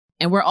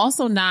And we're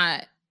also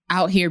not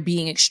out here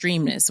being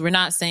extremists. We're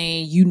not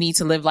saying you need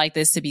to live like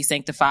this to be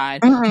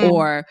sanctified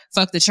or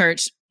fuck the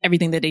church.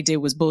 Everything that they did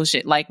was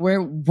bullshit. Like,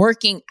 we're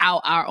working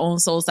out our own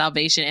soul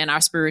salvation and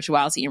our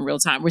spirituality in real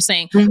time. We're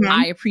saying,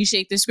 I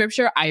appreciate this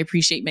scripture. I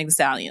appreciate Meg Thee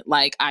Stallion.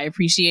 Like, I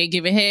appreciate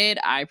giving head.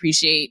 I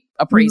appreciate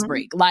a praise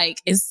break.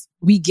 Like,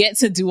 we get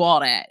to do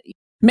all that.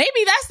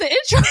 Maybe that's the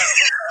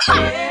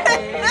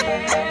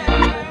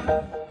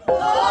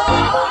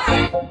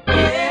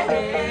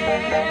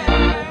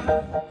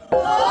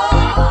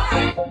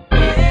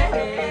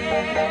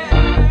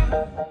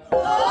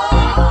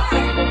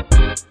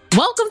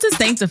Welcome to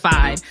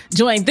Sanctified.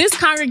 Join this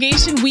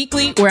congregation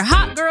weekly where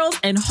hot girls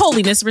and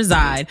holiness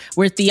reside,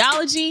 where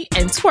theology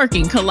and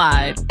twerking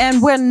collide.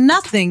 And where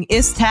nothing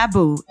is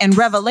taboo and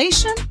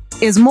Revelation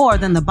is more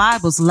than the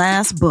Bible's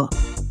last book.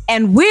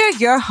 And we're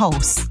your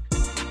hosts.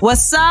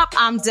 What's up?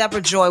 I'm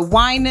Deborah Joy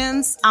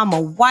Winans. I'm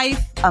a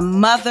wife, a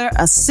mother,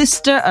 a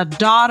sister, a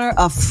daughter,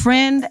 a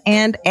friend,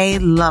 and a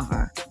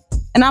lover.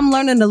 And I'm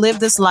learning to live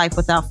this life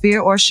without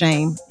fear or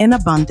shame, in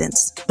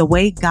abundance, the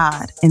way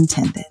God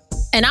intended.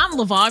 And I'm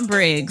LaVon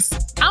Briggs.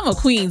 I'm a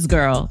Queens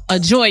girl, a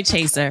joy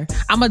chaser.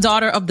 I'm a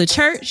daughter of the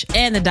church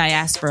and the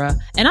diaspora.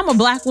 And I'm a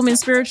Black woman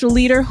spiritual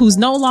leader who's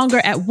no longer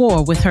at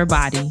war with her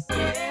body.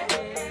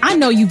 I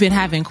know you've been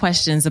having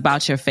questions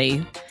about your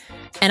faith.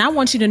 And I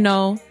want you to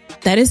know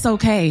that it's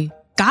okay.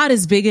 God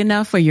is big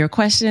enough for your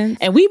questions.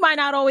 And we might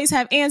not always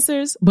have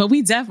answers, but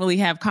we definitely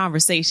have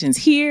conversations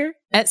here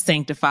at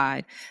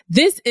Sanctified.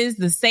 This is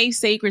the safe,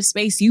 sacred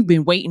space you've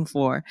been waiting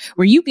for,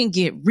 where you can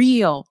get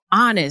real,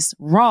 honest,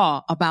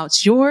 raw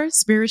about your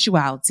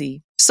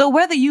spirituality. So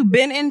whether you've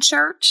been in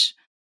church,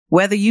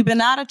 whether you've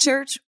been out of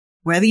church,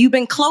 whether you've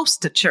been close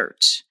to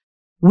church,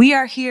 we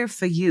are here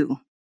for you.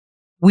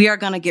 We are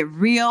going to get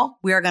real.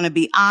 We are going to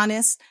be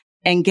honest.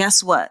 And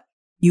guess what?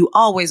 You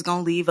always going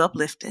to leave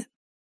uplifted.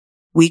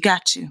 We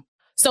got you.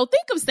 So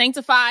think of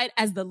Sanctified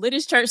as the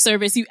littest church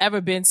service you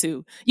ever been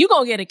to. You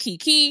gonna get a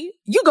kiki,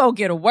 you gonna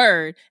get a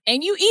word,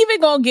 and you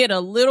even gonna get a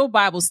little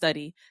Bible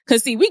study.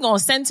 Cause see, we gonna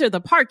center the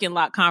parking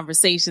lot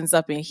conversations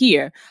up in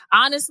here.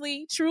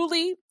 Honestly,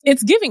 truly,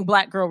 it's giving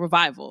Black girl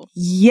revival.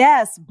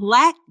 Yes,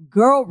 Black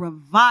girl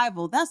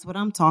revival. That's what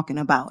I'm talking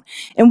about.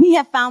 And we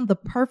have found the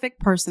perfect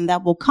person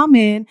that will come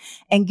in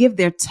and give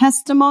their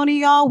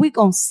testimony, y'all. We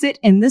gonna sit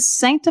in this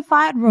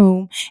sanctified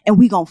room and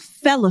we gonna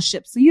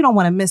fellowship. So you don't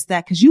want to miss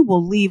that, because you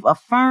will leave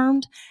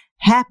affirmed,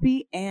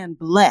 happy, and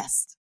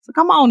blessed. So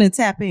come on and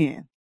tap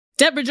in.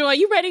 Deborah Joy,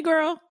 you ready,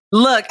 girl?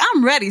 Look,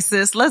 I'm ready,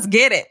 sis. Let's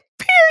get it.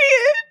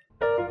 Period.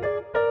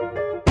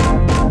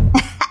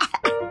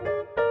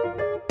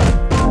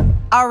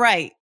 All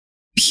right.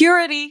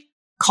 Purity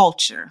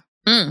culture.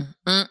 I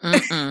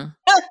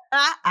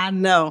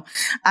know.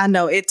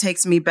 It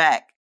takes me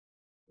back.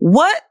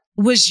 What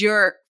was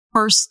your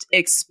first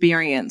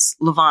experience,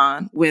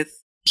 LaVon,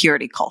 with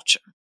purity culture?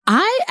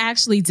 I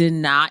actually did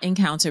not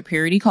encounter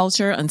purity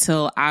culture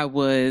until I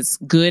was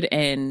good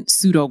and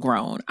pseudo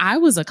grown. I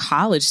was a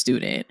college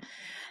student.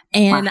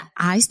 And wow.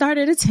 I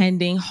started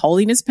attending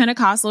Holiness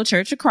Pentecostal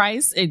Church of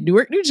Christ in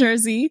Newark, New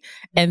Jersey.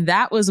 And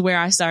that was where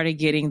I started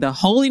getting the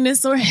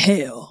holiness or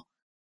hell.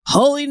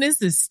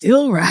 Holiness is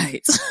still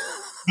right.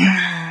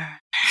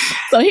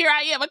 So here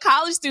I am, a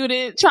college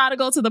student, trying to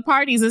go to the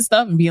parties and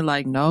stuff and being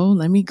like, no,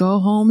 let me go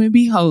home and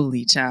be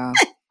holy, child.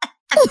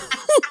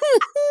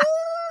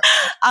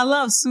 I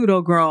love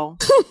pseudo grown.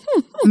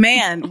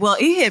 Man, well,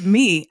 it hit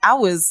me. I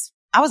was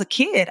a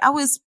kid. I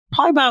was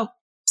probably about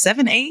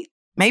 7, 8.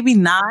 Maybe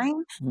 9.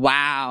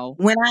 Wow.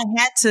 When I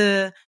had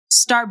to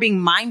start being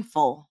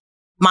mindful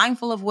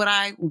of what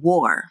I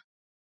wore,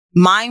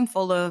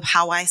 mindful of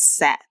how I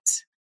sat,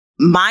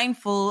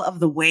 mindful of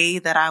the way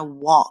that I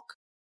walk.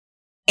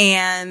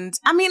 And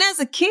I mean, as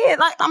a kid,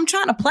 like, I'm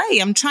trying to play,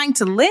 I'm trying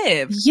to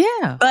live.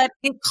 Yeah. But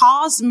it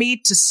caused me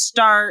to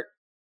start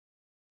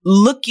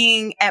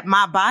looking at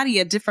my body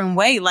a different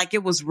way, like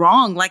it was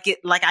wrong, like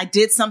I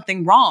did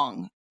something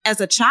wrong as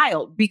a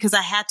child because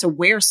I had to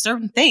wear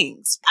certain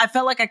things. I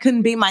felt like I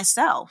couldn't be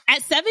myself.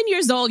 At 7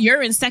 years old,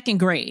 you're in second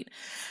grade.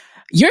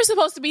 You're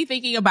supposed to be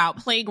thinking about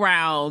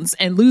playgrounds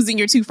and losing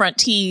your 2 front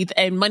teeth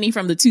and money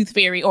from the tooth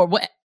fairy or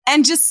what.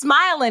 And just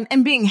smiling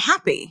and being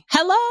happy.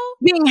 Hello?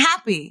 Being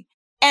happy.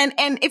 And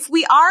if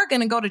we are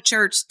going to go to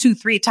church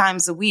 2-3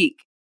 times a week,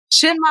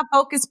 shouldn't my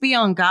focus be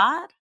on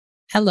God?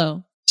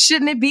 Hello.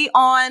 Shouldn't it be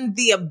on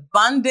the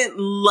abundant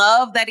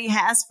love that he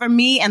has for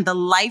me and the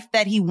life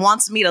that he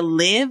wants me to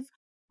live?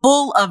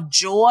 Full of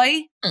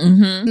joy,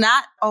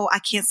 not, oh, I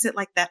can't sit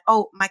like that.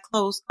 Oh, my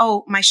clothes.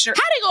 Oh, my shirt.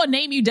 How they gonna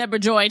name you Deborah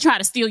Joy and try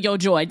to steal your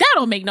joy? That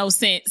don't make no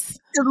sense.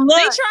 Look,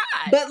 they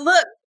tried. But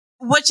look,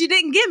 what you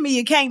didn't give me,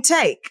 you can't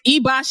take.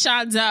 Iba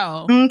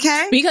Shando.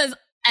 Okay. Because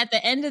at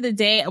the end of the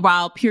day,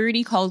 while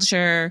purity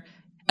culture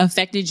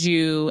affected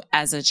you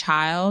as a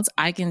child,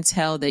 I can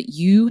tell that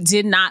you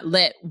did not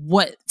let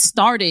what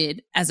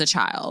started as a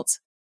child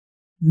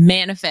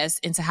manifests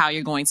into how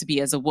you're going to be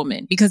as a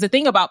woman. Because the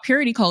thing about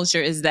purity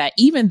culture is that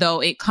even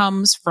though it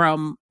comes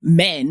from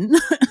men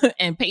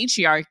and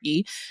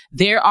patriarchy,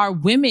 there are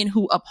women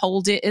who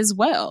uphold it as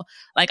well.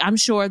 Like, I'm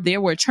sure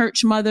there were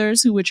church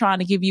mothers who were trying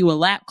to give you a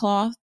lap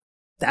cloth.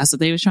 That's what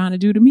they were trying to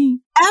do to me.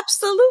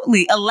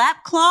 Absolutely. A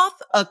lap cloth,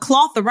 a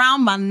cloth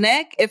around my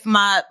neck. If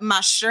my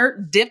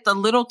shirt dipped a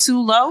little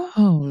too low.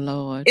 Oh,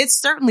 Lord. It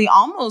certainly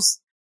almost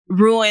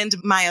ruined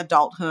my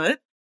adulthood.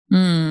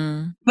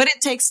 But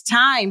it takes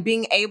time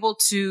being able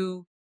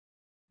to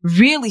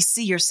really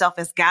see yourself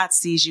as God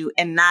sees you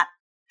and not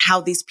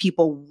how these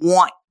people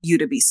want you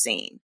to be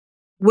seen,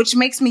 which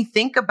makes me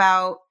think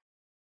about,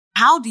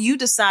 how do you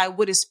decide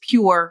what is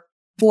pure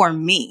for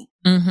me?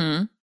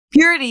 Mm-hmm.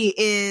 Purity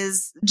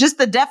is, just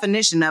the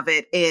definition of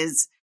it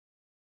is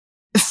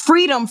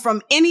freedom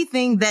from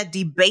anything that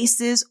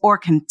debases or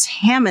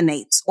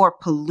contaminates or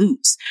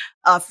pollutes,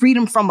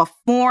 freedom from a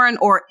foreign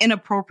or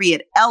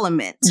inappropriate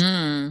element.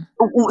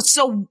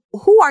 So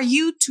who are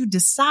you to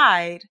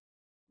decide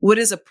what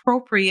is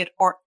appropriate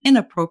or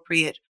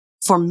inappropriate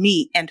for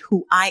me and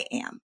who I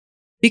am?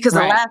 Because the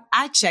last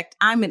I checked,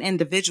 I'm an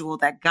individual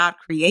that God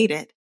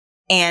created,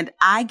 and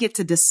I get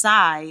to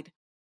decide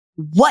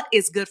what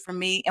is good for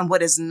me and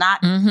what is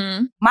not.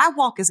 Mm-hmm. My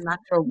walk is not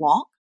your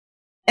walk.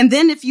 And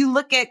then if you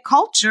look at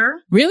culture.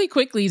 Really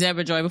quickly,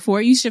 Deborah Joy,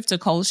 before you shift to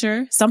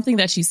culture, something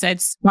that you said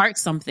sparked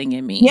something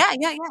in me.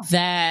 Yeah.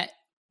 That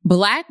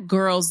Black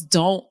girls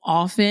don't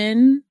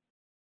often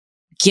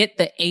get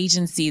the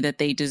agency that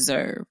they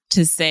deserve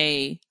to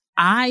say,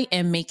 I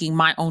am making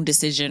my own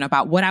decision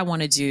about what I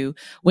want to do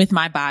with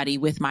my body,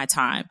 with my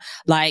time.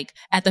 Like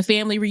at the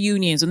family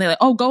reunions when they're like,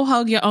 oh, go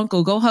hug your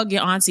uncle, go hug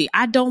your auntie.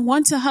 I don't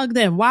want to hug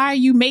them. Why are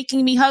you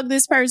making me hug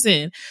this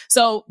person?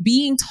 So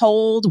being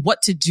told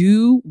what to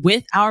do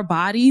with our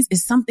bodies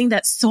is something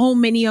that so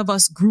many of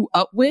us grew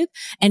up with,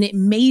 and it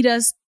made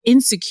us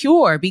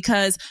insecure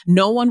because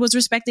no one was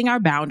respecting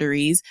our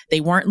boundaries. They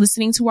weren't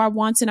listening to our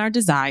wants and our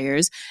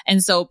desires.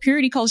 And so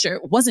purity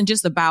culture wasn't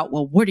just about,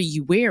 well, what are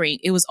you wearing?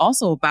 It was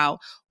also about,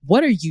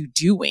 what are you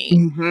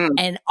doing? Mm-hmm.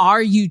 And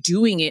are you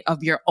doing it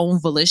of your own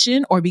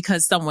volition or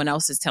because someone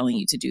else is telling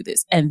you to do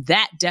this? And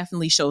that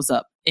definitely shows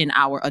up in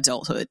our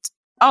adulthood.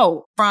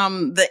 Oh,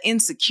 from the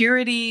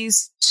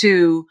insecurities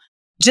to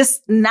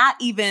just not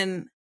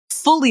even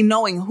fully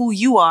knowing who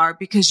you are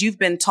because you've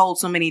been told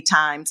so many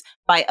times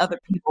by other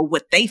people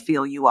what they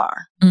feel you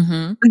are.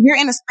 Mm-hmm. You're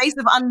in a space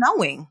of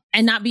unknowing.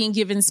 And not being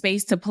given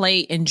space to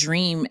play and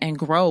dream and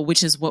grow,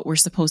 which is what we're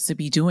supposed to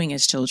be doing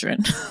as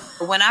children.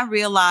 When I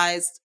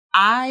realized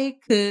I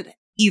could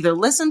either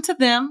listen to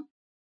them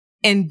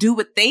and do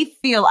what they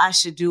feel I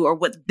should do or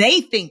what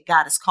they think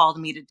God has called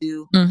me to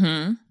do,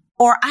 mm-hmm.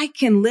 or I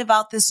can live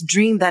out this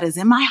dream that is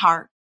in my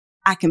heart.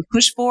 I can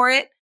push for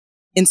it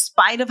in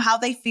spite of how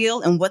they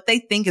feel and what they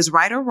think is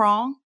right or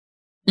wrong.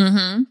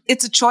 Mm-hmm.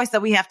 It's a choice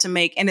that we have to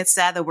make. And it's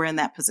sad that we're in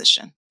that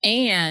position.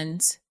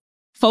 And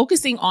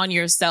focusing on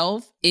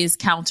yourself is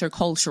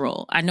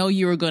countercultural. I know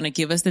you were going to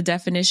give us the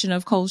definition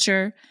of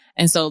culture.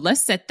 And so let's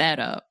set that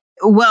up.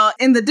 Well,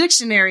 in the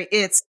dictionary,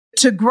 it's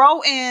to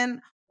grow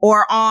in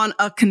or on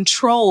a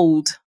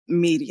controlled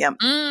medium.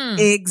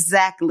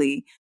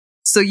 Exactly.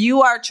 So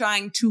you are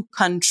trying to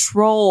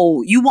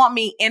control. You want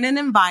me in an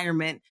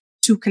environment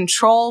to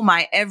control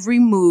my every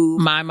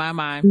move. My.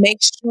 Make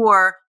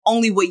sure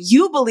only what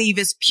you believe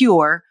is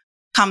pure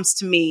comes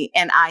to me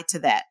and I to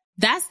that.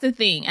 That's the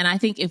thing. And I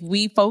think if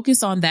we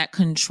focus on that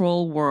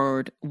control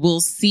word,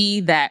 we'll see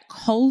that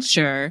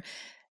culture,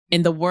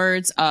 in the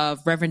words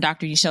of Reverend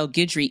Dr. Nichelle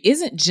Guidry,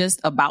 isn't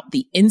just about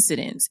the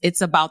incidents.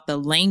 It's about the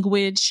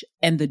language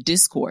and the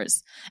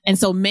discourse. And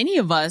so many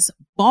of us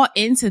bought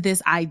into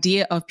this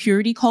idea of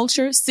purity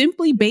culture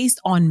simply based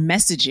on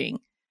messaging.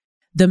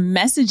 The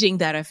messaging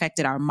that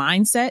affected our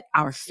mindset,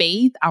 our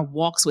faith, our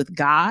walks with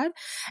God.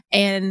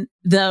 And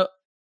the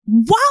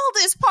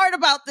wildest part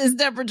about this,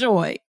 Deborah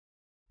Joy,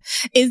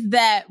 is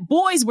that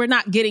boys were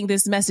not getting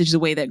this message the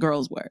way that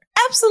girls were.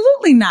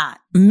 Absolutely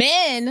not.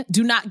 Men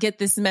do not get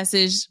this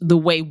message the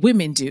way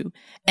women do.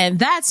 And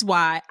that's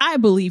why I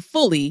believe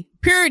fully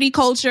purity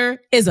culture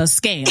is a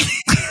scam.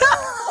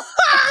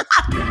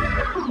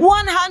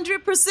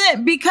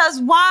 100%.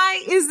 Because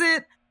why is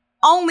it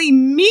only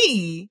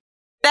me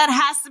that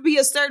has to be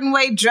a certain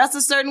way, dress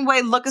a certain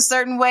way, look a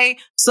certain way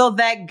so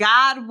that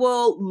God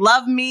will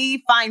love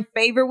me, find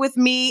favor with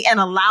me, and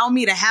allow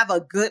me to have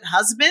a good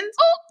husband?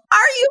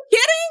 Are you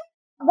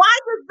kidding? Why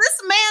does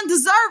this man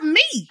deserve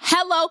me?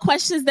 Hello,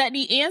 questions that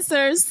need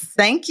answers.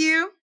 Thank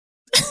you.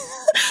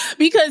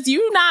 Because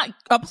you're not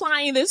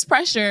applying this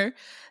pressure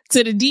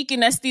to the deacon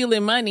that's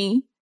stealing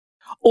money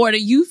or the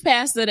youth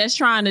pastor that's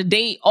trying to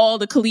date all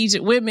the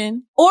collegiate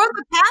women. Or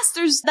the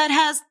pastors that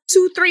has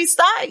 2-3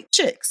 side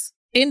chicks.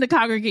 In the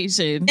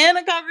congregation. In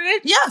a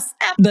congregation. Yes,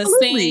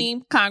 absolutely. The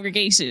same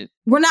congregation.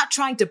 We're not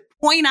trying to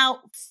point out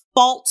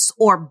faults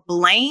or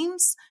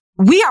blames.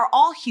 We are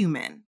all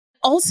human.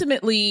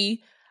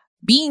 Ultimately,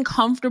 being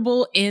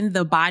comfortable in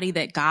the body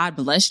that God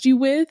blessed you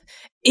with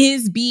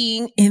is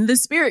being in the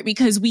spirit,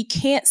 because we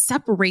can't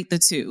separate the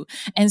two.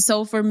 And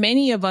so for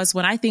many of us,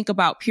 when I think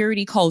about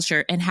purity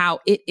culture and how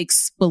it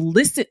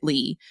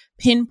explicitly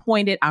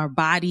pinpointed our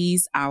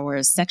bodies,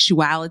 our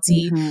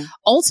sexuality,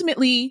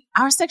 ultimately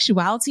our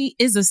sexuality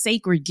is a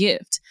sacred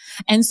gift.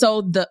 And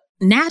so the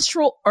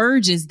natural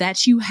urges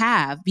that you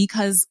have,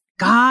 because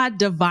God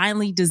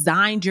divinely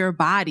designed your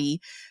body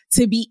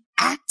to be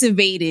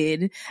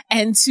activated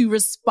and to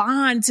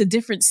respond to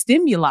different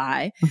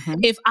stimuli.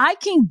 If I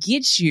can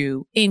get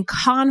you in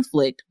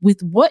conflict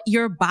with what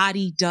your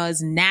body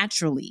does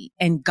naturally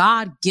and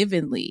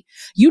God-givenly,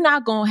 you're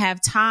not going to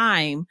have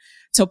time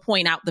to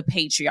point out the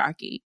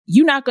patriarchy.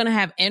 You're not going to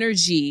have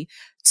energy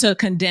to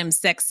condemn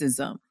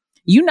sexism.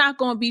 You're not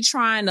going to be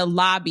trying to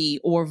lobby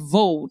or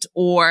vote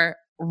or,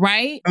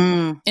 right?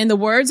 In the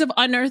words of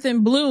Unearth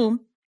and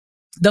Bloom,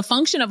 the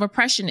function of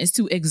oppression is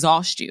to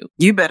exhaust you.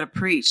 You better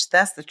preach.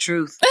 That's the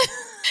truth.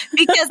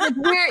 Because if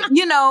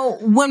we're,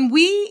 when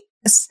we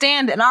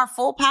stand in our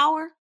full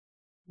power,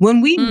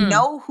 when we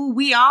know who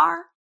we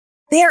are,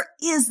 there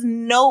is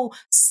no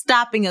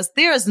stopping us.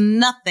 There is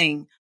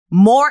nothing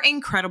more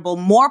incredible,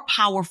 more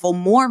powerful,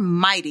 more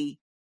mighty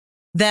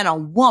than a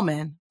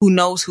woman who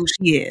knows who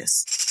she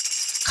is.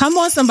 Come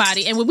on,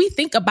 somebody. And when we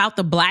think about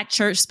the Black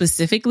church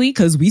specifically,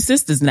 because we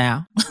sisters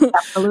now,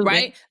 Absolutely.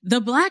 right? The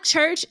Black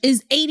church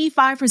is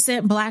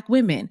 85% Black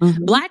women.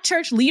 Black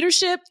church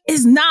leadership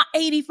is not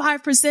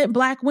 85%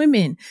 Black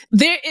women.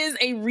 There is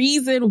a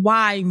reason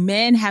why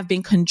men have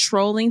been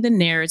controlling the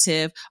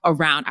narrative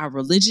around our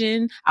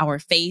religion, our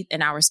faith,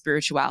 and our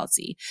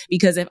spirituality.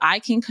 Because if I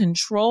can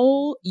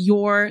control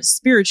your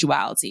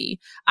spirituality,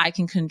 I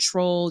can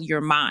control your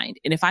mind.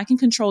 And if I can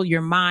control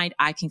your mind,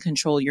 I can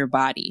control your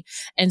body.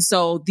 And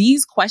so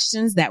these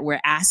questions that we're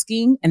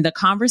asking and the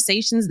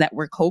conversations that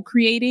we're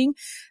co-creating,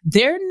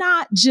 they're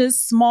not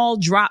just small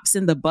drops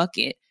in the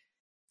bucket.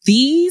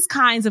 These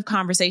kinds of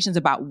conversations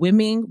about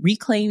women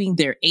reclaiming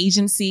their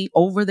agency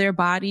over their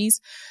bodies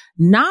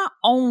not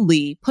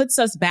only puts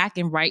us back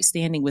in right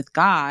standing with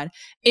God,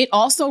 it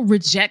also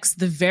rejects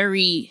the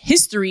very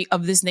history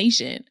of this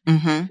nation.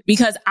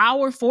 Because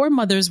our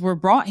foremothers were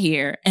brought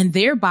here and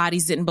their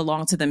bodies didn't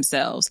belong to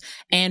themselves.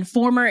 And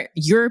former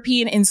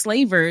European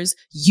enslavers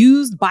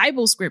used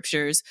Bible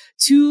scriptures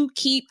to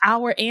keep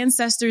our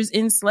ancestors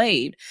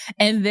enslaved.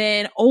 And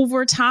then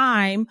over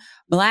time,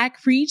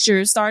 Black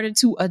preachers started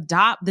to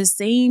adopt the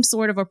same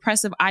sort of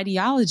oppressive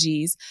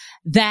ideologies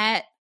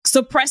that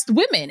suppressed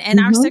women and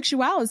our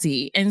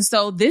sexuality. And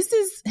so this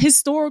is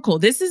historical.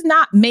 This is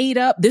not made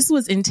up. This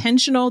was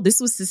intentional.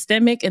 This was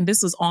systemic, and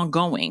this was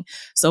ongoing.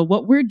 So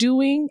what we're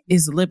doing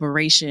is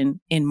liberation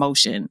in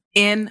motion.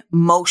 In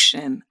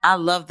motion. I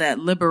love that.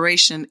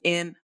 Liberation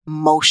in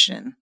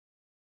motion.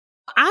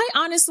 I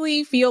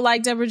honestly feel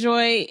like, Deborah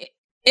Joy,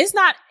 it's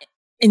not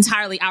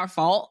entirely our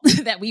fault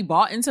that we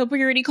bought into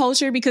purity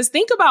culture, because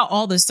think about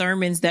all the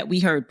sermons that we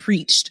heard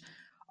preached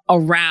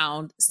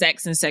around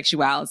sex and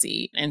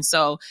sexuality. And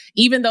so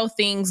even though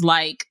things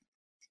like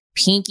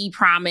pinky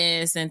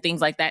promise and things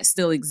like that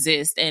still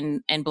exist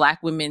and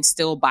Black women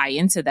still buy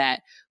into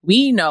that,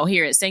 we know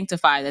here at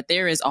Sanctify that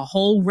there is a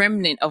whole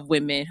remnant of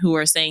women who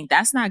are saying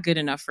that's not good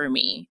enough for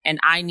me. And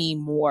I need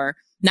more,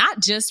 not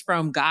just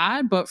from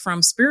God, but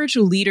from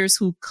spiritual leaders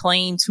who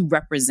claim to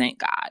represent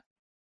God.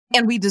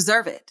 And we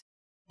deserve it.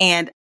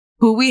 And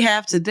who we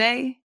have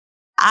today,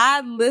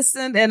 I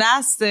listened and I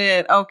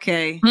said,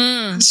 okay,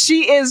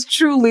 she is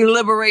truly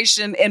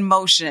liberation in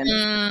motion.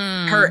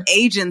 Her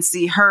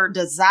agency, her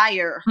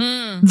desire,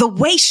 the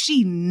way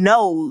she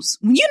knows.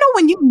 When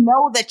you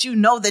know that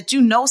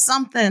you know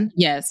something.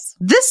 Yes.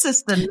 This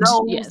sister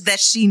knows that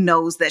she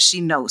knows that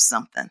she knows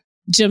something.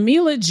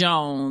 Jamila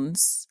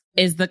Jones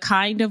is the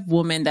kind of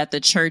woman that the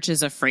church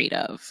is afraid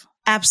of.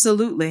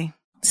 Absolutely.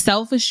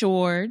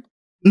 Self-assured,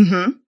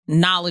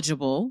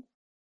 knowledgeable,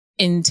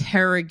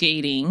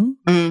 interrogating,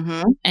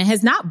 and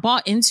has not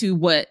bought into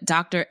what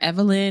Dr.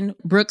 Evelyn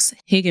Brooks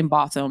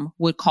Higginbotham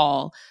would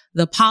call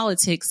the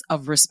politics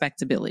of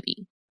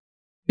respectability.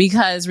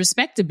 Because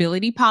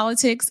respectability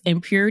politics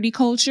and purity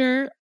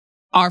culture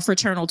are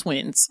fraternal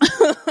twins.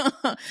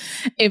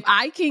 If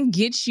I can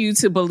get you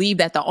to believe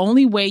that the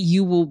only way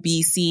you will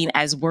be seen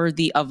as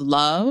worthy of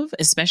love,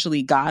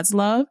 especially God's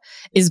love,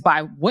 is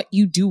by what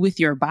you do with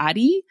your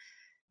body,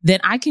 then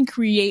I can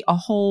create a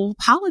whole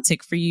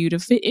politic for you to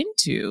fit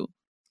into.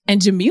 And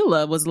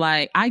Jamila was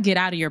like, I get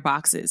out of your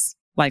boxes,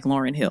 like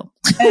Lauryn Hill.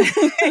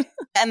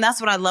 And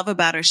that's what I love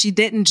about her. She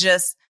didn't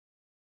just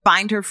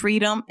find her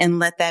freedom and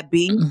let that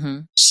be.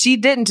 She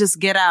didn't just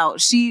get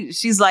out.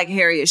 She's like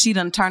Harriet. She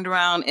done turned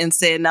around and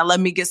said, now let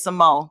me get some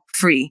more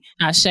free.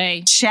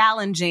 Ashe.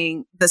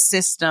 Challenging the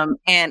system.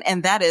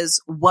 And that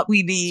is what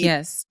we need.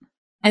 Yes.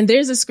 And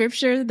there's a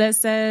scripture that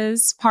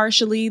says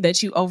partially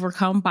that you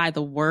overcome by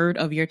the word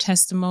of your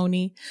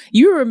testimony.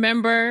 You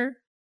remember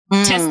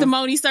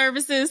testimony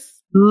services?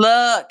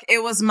 Look,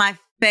 it was my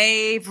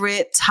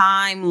favorite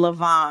time,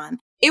 LaVon.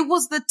 It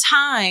was the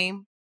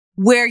time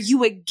where you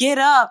would get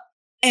up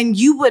and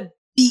you would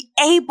be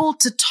able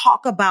to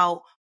talk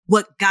about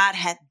what God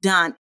had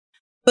done.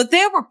 But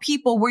there were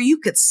people where you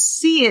could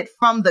see it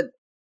from the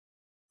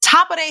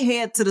top of their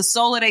head to the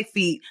sole of their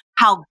feet,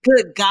 how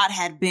good God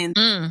had been.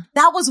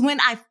 That was when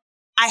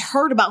I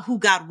heard about who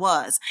God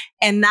was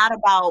and not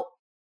about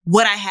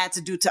what I had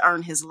to do to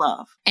earn his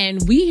love.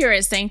 And we here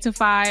at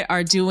Sanctified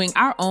are doing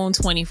our own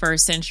 21st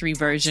century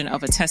version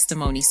of a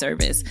testimony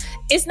service.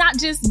 It's not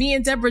just me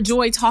and Deborah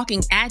Joy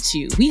talking at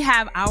you. We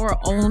have our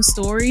own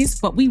stories,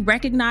 but we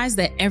recognize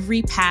that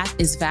every path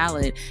is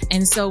valid.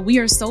 And so we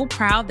are so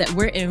proud that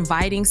we're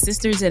inviting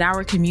sisters in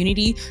our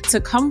community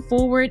to come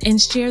forward and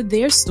share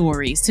their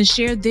stories, to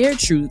share their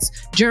truths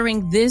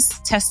during this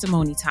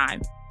testimony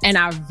time. And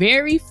our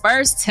very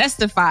first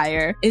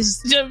testifier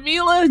is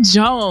Jamila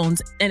Jones,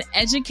 an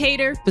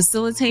educator,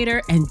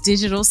 facilitator, and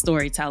digital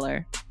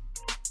storyteller.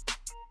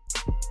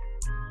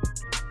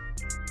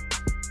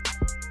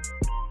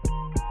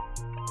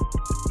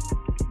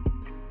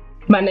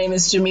 My name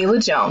is Jamila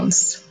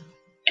Jones,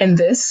 and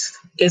this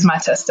is my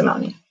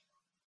testimony.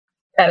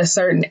 At a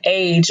certain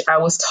age, I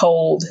was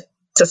told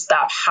to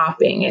stop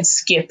hopping and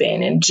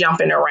skipping and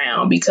jumping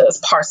around because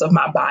parts of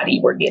my body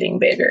were getting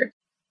bigger.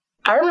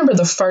 I remember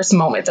the first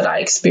moment that I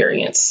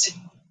experienced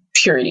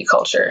purity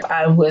culture.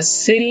 I was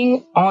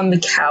sitting on the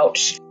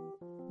couch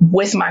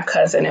with my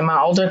cousin, and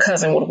my older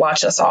cousin would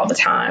watch us all the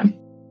time.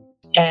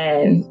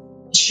 And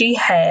she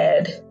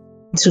had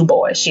 2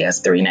 boys. She has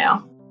 3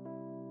 now.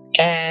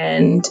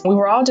 And we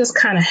were all just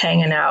kind of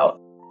hanging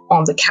out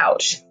on the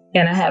couch.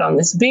 And I had on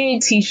this big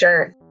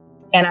t-shirt,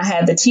 and I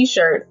had the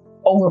t-shirt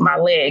over my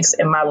legs,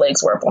 and my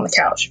legs were up on the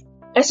couch.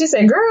 And she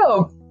said,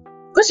 "Girl,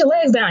 put your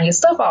legs down. Your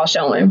stuff all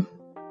showing."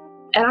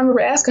 And I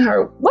remember asking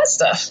her, "What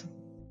stuff?"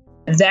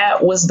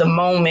 That was the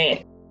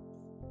moment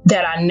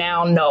that I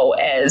now know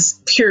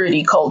as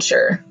purity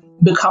culture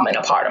becoming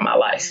a part of my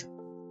life.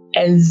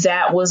 And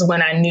that was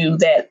when I knew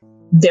that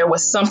there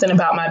was something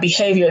about my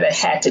behavior that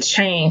had to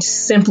change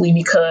simply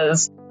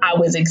because I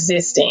was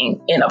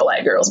existing in a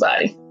Black girl's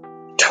body.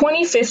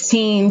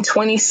 2015,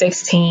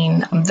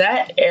 2016,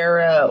 that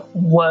era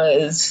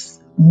was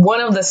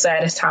one of the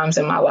saddest times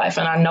in my life.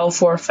 And I know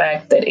for a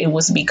fact that it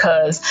was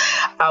because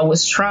I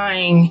was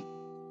trying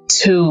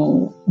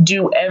to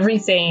do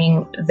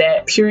everything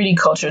that purity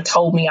culture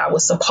told me I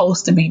was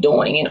supposed to be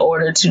doing in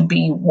order to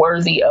be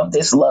worthy of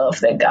this love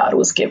that God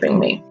was giving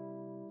me.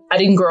 I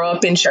didn't grow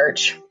up in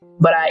church,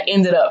 but I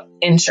ended up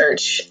in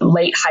church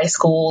late high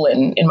school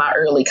and in my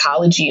early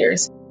college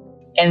years.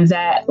 And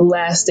that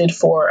lasted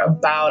for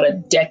about a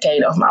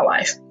decade of my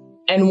life.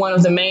 And one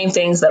of the main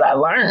things that I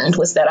learned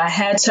was that I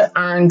had to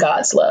earn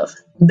God's love,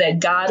 that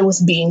God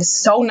was being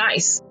so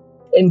nice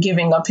in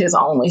giving up his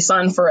only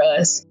son for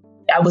us.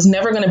 I was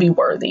never going to be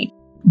worthy,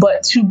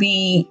 but to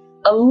be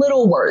a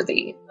little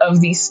worthy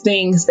of these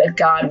things that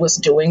God was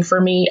doing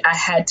for me, I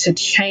had to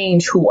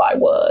change who I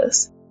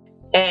was.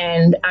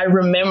 And I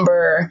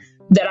remember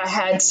that I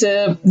had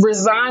to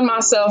resign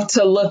myself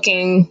to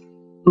looking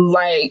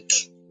like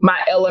my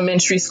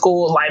elementary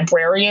school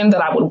librarian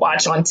that I would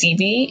watch on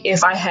TV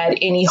if I had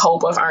any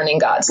hope of earning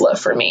God's love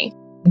for me.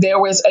 There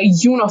was a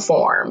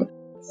uniform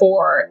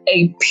for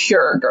a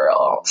pure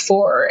girl,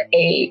 for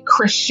a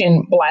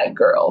Christian Black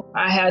girl.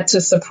 I had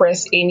to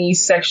suppress any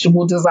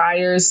sexual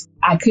desires.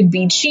 I could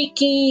be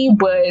cheeky,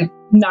 but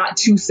not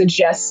too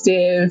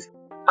suggestive.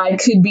 I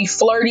could be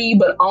flirty,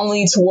 but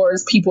only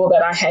towards people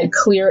that I had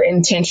clear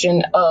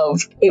intention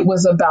of. It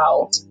was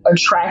about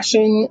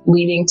attraction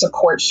leading to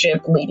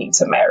courtship, leading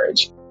to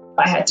marriage.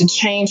 I had to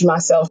change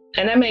myself,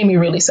 and that made me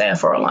really sad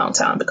for a long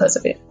time because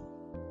of it.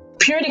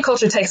 Purity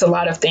culture takes a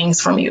lot of things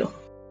from you.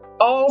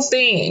 All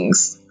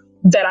things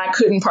that I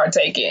couldn't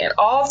partake in,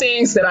 all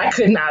things that I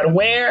could not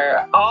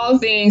wear, all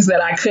things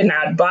that I could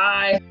not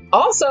buy,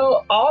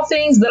 also all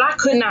things that I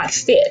could not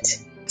fit.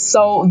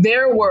 So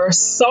there were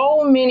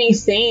so many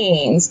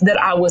things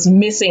that I was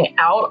missing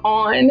out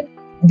on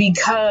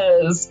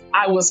because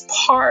I was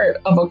part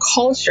of a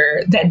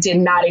culture that did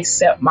not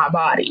accept my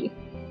body.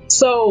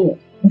 So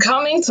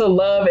coming to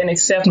love and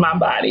accept my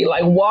body,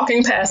 like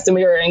walking past the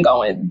mirror and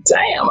going,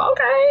 damn,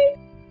 okay,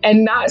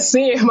 and not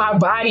seeing my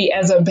body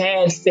as a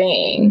bad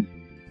thing,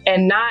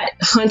 and not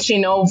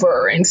hunching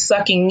over and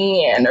sucking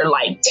in or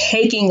like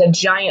taking a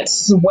giant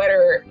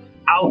sweater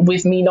out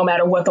with me no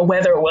matter what the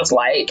weather was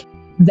like.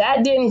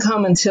 That didn't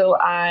come until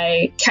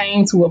I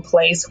came to a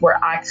place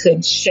where I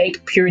could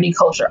shake purity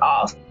culture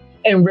off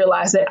and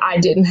realize that I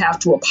didn't have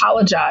to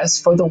apologize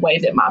for the way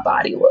that my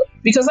body looked.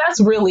 Because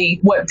that's really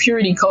what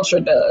purity culture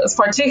does,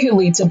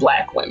 particularly to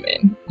Black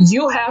women.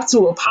 You have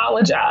to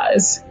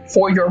apologize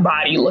for your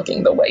body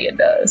looking the way it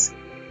does.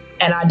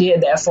 And I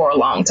did that for a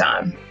long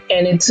time.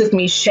 And it took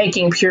me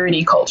shaking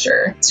purity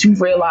culture to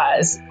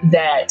realize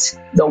that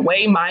the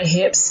way my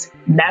hips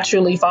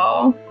naturally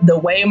fall, the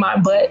way my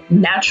butt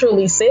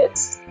naturally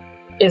sits,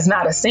 is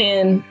not a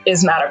sin,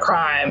 is not a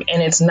crime,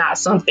 and it's not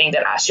something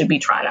that I should be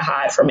trying to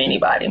hide from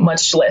anybody,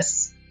 much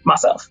less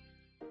myself.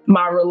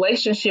 My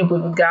relationship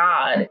with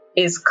God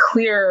is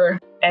clearer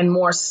and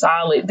more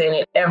solid than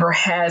it ever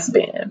has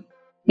been,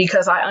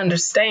 because I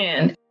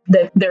understand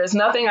that there's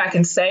nothing I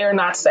can say or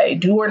not say,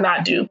 do or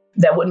not do,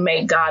 that would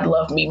make God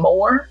love me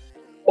more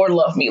or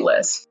love me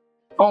less.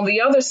 On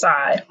the other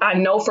side, I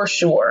know for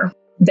sure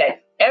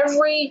that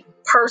every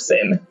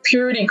person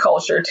purity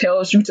culture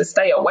tells you to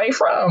stay away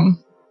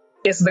from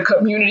is the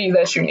community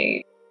that you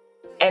need.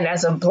 And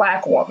as a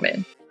Black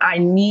woman, I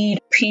need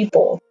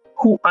people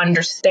who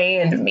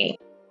understand me.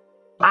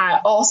 I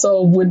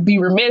also would be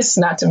remiss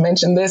not to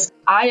mention this.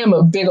 I am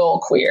a big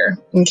old queer,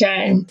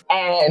 okay?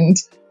 And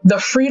the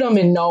freedom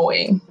in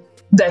knowing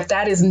that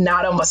that is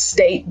not a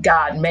mistake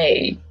God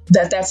made,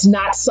 that that's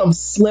not some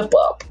slip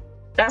up,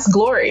 that's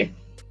glory.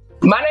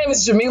 My name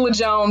is Jamila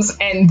Jones,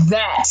 and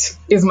that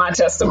is my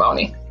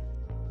testimony.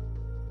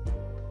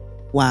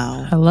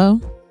 Wow. Hello.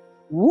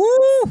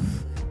 Woo!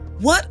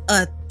 What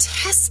a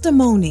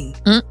testimony.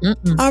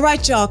 All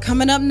right, y'all,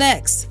 coming up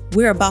next,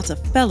 we're about to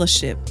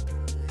fellowship.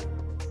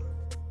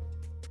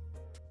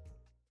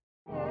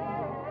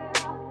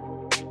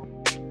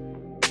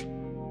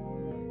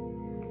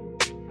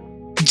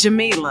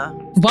 Jamila.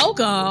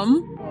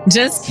 Welcome.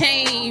 Just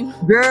came.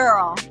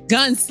 Girl.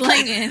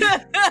 Gunslinging.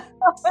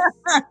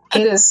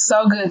 It is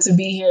so good to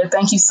be here.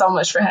 Thank you so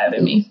much for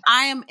having me.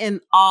 I am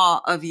in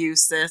awe of you,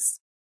 sis.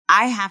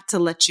 I have to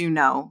let you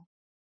know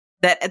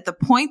that at the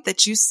point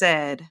that you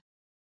said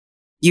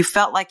you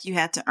felt like you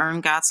had to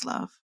earn God's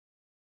love,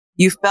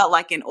 you felt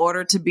like in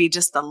order to be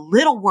just a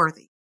little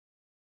worthy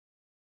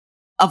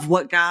of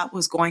what God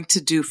was going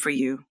to do for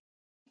you,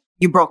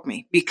 you broke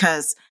me,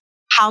 because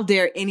how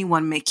dare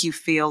anyone make you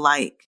feel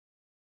like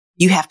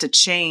you have to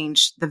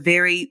change the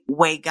very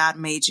way God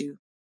made you?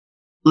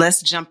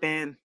 Let's jump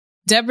in.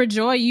 Deborah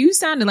Joy, you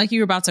sounded like you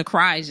were about to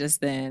cry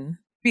just then.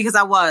 Because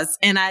I was,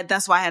 and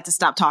that's why I had to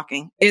stop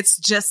talking. It's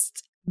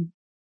just,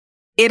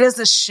 it is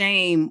a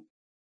shame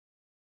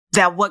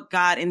that what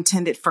God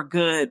intended for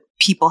good,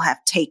 people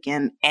have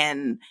taken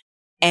and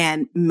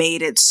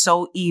made it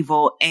so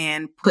evil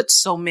and put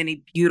so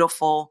many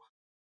beautiful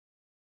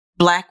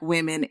Black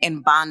women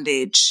in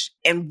bondage.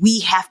 And we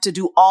have to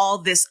do all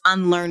this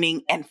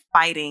unlearning and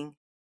fighting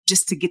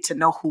just to get to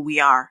know who we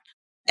are.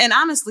 And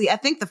honestly, I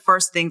think the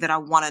first thing that I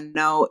want to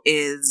know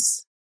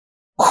is,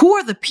 who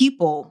are the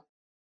people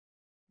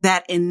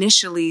that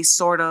initially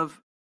sort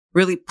of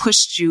really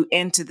pushed you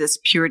into this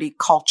purity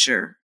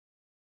culture?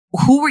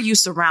 Who were you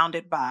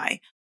surrounded by?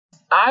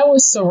 I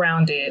was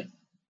surrounded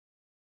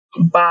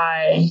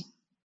by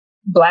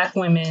Black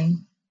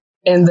women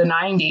in the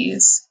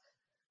 90s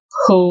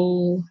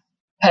who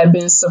had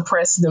been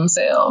suppressed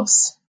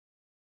themselves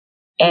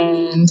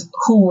and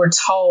who were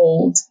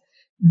told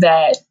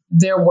that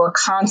there were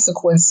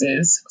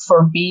consequences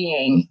for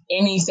being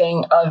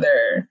anything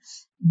other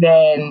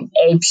than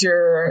a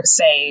pure,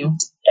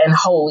 saved, and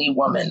holy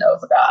woman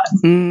of God.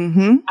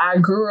 Mm-hmm. I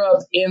grew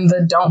up in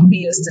the don't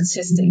be a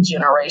statistic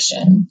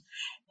generation.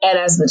 And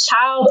as the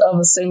child of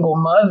a single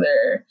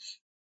mother,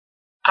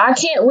 I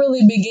can't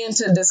really begin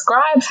to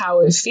describe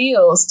how it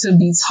feels to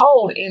be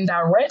told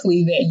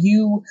indirectly that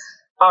you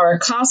are a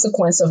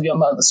consequence of your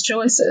mother's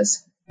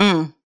choices.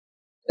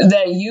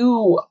 That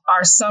you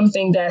are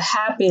something that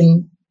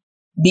happened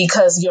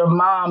because your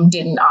mom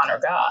didn't honor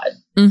God.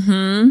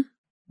 Mm-hmm.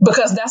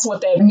 Because that's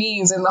what that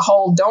means in the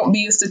whole don't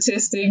be a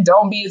statistic,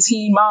 don't be a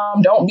teen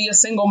mom, don't be a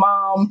single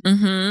mom.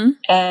 Mm-hmm.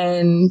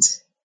 And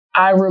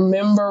I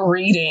remember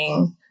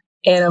reading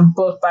in a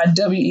book by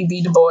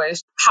W.E.B. Du Bois,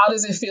 How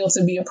Does It Feel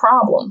to Be a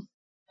Problem?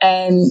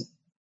 And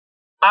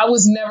I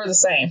was never the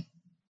same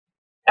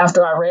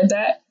after I read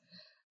that,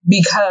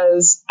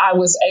 because I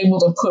was able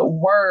to put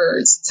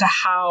words to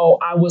how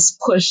I was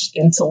pushed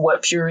into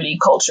what purity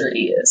culture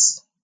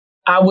is.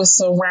 I was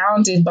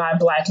surrounded by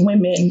Black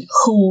women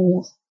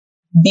who,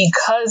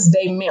 because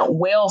they meant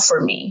well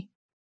for me,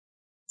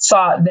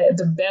 thought that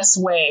the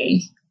best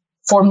way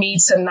for me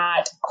to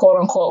not, quote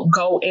unquote,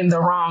 go in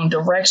the wrong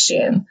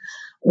direction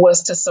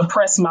was to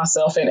suppress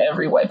myself in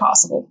every way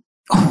possible.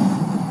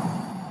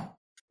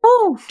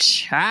 Oh,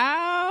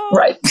 child.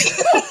 Right.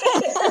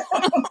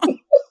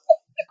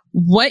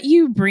 What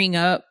you bring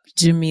up,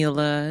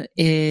 Jamila,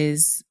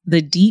 is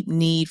the deep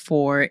need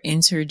for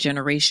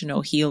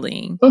intergenerational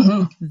healing.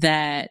 Mm-hmm.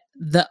 That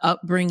the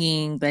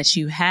upbringing that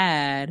you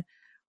had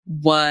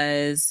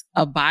was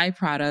a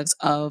byproduct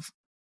of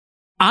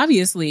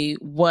obviously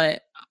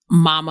what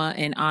mama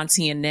and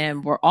auntie and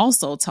them were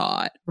also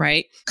taught,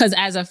 right? Because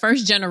as a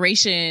first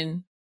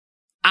generation,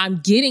 I'm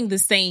getting the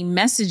same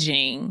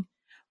messaging,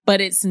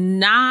 but it's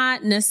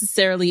not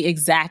necessarily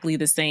exactly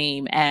the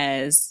same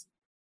as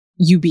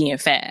you being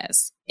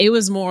fast. It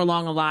was more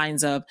along the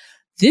lines of,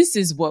 this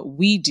is what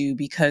we do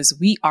because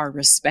we are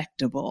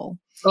respectable.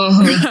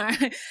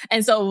 Mm-hmm.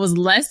 And so it was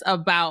less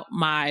about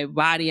my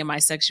body and my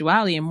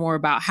sexuality and more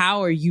about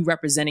how are you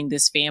representing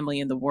this family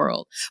in the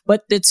world.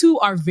 But the two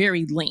are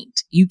very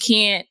linked. You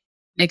can't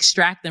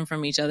extract them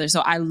from each other.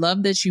 So I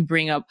love that you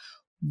bring up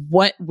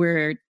what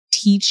we're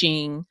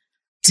teaching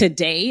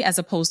today as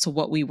opposed to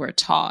what we were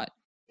taught.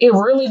 It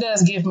really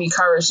does give me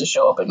courage to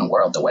show up in the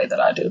world the way that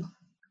I do.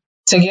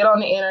 To get on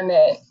the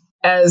internet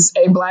as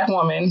a Black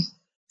woman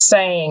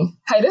saying,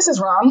 hey, this is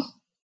wrong,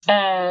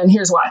 and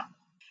here's why,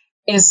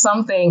 is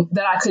something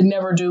that I could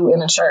never do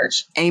in a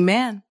church.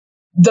 Amen.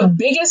 The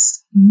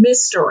biggest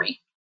mystery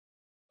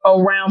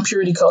around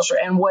purity culture.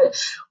 And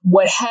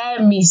what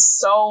had me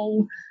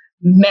so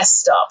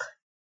messed up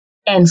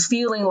and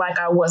feeling like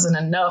I wasn't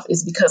enough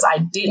is because I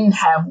didn't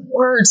have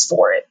words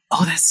for it.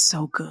 Oh, that's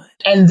so good.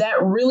 And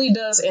that really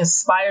does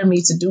inspire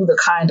me to do the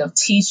kind of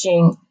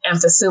teaching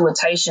and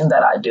facilitation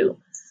that I do.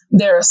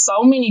 There are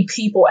so many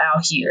people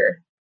out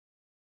here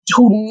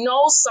who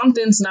know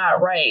something's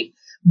not right,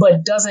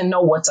 but doesn't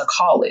know what to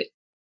call it.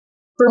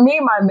 For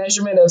me, my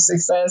measurement of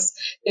success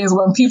is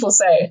when people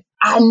say,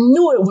 I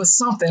knew it was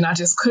something, I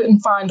just couldn't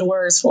find the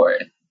words for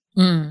it.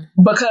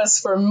 Because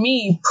for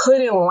me,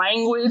 putting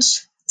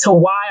language to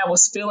why I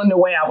was feeling the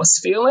way I was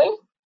feeling,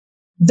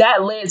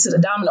 that led to the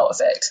domino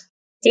effect.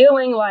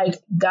 Feeling like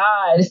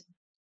God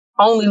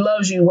only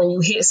loves you when you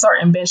hit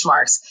certain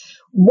benchmarks.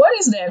 What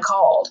is that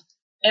called?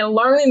 And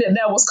learning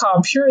that was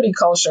called purity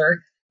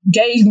culture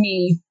gave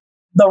me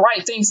the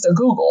right things to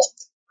Google,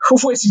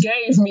 which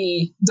gave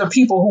me the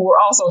people who were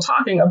also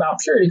talking about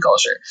purity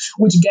culture,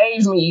 which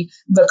gave me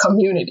the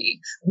community,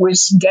 which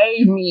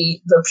gave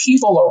me the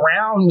people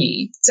around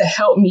me to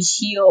help me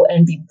heal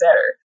and be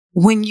better.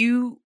 When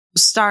you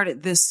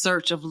started this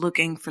search of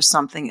looking for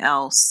something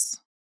else,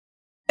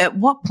 at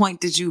what point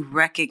did you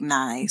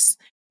recognize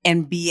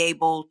and be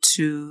able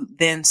to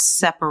then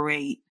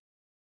separate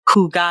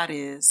who God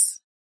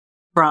is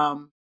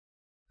from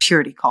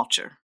purity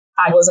culture?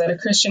 I was at a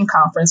Christian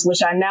conference,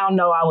 which I now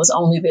know I was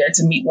only there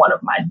to meet one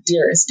of my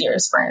dearest,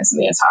 dearest friends in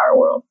the entire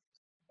world.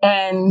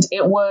 And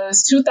it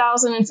was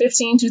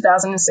 2015,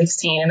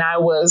 2016, and I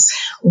was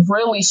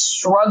really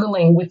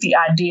struggling with the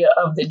idea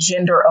of the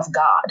gender of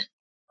God.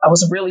 I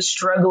was really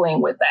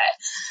struggling with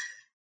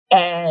that.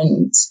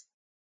 And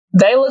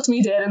they looked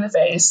me dead in the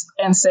face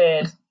and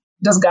said,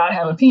 does God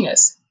have a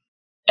penis?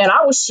 And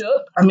I was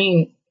shook. I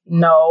mean,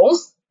 no.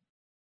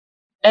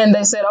 And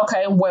they said,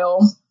 okay,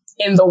 well,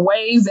 in the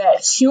way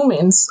that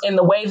humans, in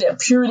the way that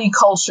purity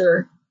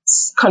culture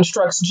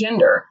constructs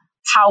gender,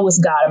 how is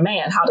God a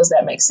man? How does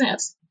that make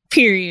sense?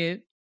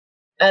 Period.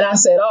 And I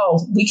said,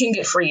 oh, we can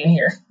get free in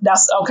here.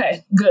 That's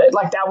okay, good.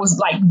 That was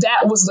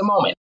the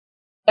moment.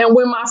 And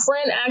when my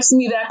friend asked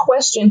me that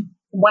question,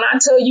 when I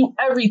tell you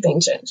everything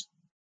changed,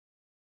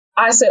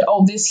 I said,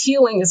 oh, this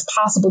healing is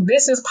possible.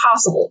 This is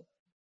possible.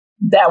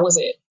 That was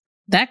it.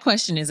 That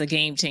question is a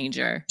game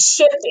changer.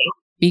 Shifting.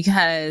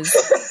 Because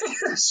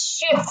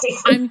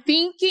I'm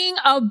thinking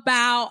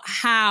about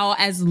how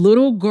as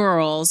little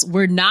girls,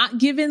 we're not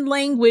given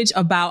language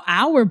about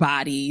our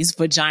bodies,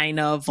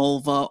 vagina,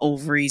 vulva,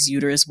 ovaries,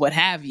 uterus, what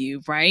have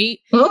you, right?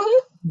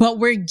 Mm-hmm. But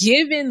we're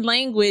given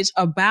language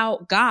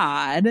about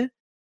God,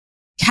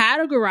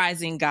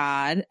 categorizing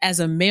God as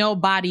a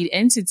male-bodied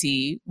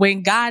entity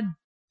when God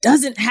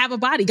doesn't have a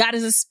body. God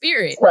is a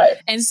spirit. Right.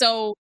 And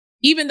so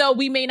even though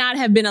we may not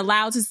have been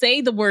allowed to say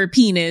the word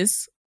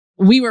penis,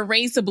 we were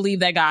raised to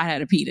believe that God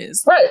had a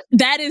penis. Right.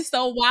 That is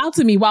so wild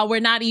to me, while we're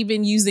not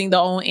even using the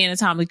own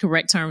anatomically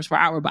correct terms for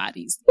our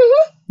bodies.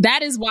 Mm-hmm.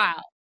 That is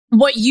wild.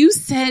 What you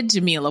said,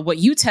 Jamila, what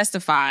you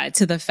testified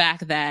to the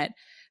fact that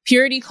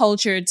purity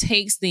culture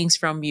takes things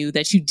from you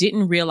that you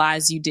didn't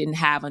realize you didn't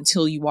have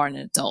until you are an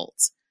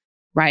adult,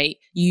 right?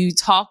 You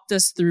talked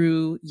us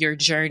through your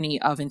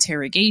journey of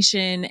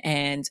interrogation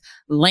and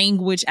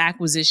language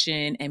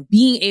acquisition and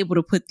being able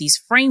to put these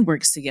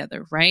frameworks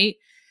together, right?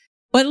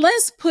 But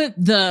let's put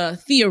the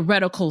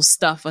theoretical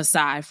stuff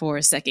aside for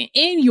a second.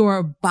 In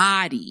your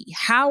body,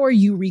 how are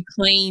you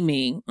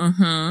reclaiming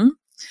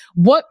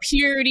what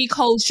purity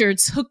culture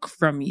took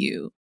from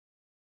you?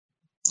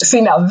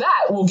 See, now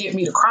that will get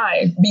me to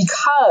crying,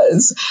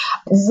 because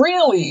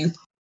really,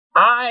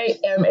 I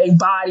am a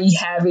body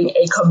having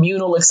a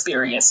communal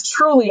experience.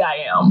 Truly,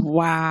 I am.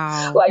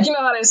 Wow. You know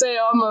how they say,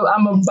 oh,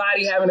 I'm a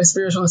body having a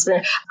spiritual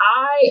experience.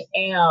 I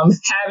am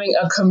having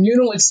a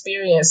communal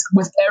experience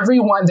with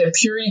everyone that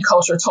purity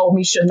culture told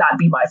me should not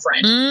be my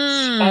friend.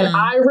 And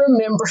I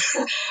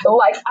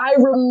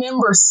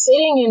remember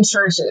sitting in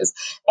churches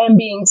and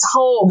being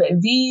told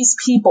that these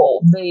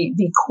people,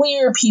 the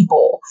queer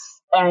people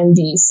and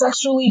the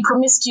sexually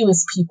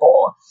promiscuous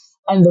people,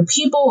 and the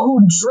people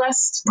who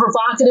dressed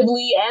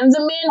provocatively and the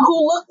men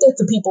who looked at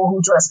the people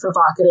who dressed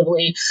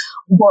provocatively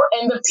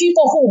and the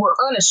people who were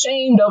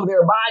unashamed of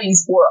their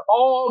bodies were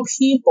all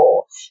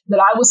people that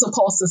I was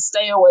supposed to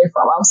stay away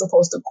from. I was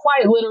supposed to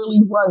quite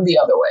literally run the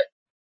other way.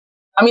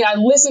 I mean, I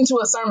listened to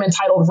a sermon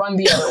titled Run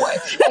the Other Way.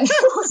 And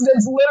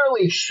that's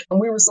literally,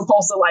 and we were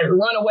supposed to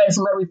run away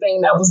from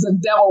everything that was the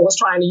devil was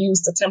trying to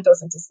use to tempt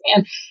us into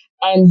sin.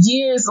 And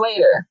years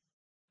later,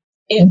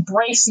 it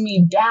breaks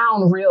me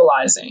down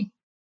realizing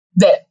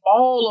that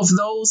all of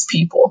those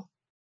people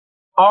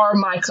are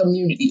my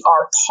community,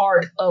 are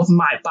part of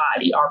my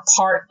body, are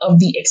part of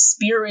the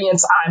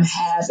experience I'm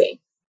having.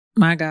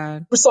 My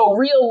God. So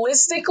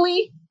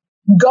realistically,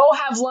 go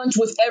have lunch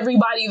with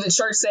everybody the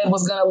church said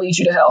was going to lead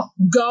you to hell.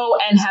 Go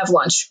and have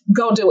lunch.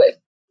 Go do it.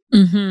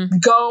 Mm-hmm.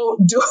 Go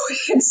do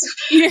it.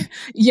 Yeah.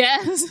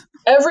 Yes.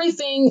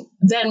 Everything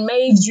that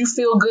made you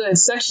feel good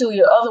sexually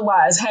or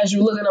otherwise has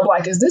you looking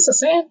up is this a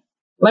sin?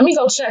 Let me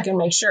go check and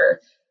make sure.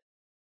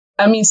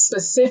 I mean,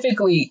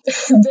 specifically,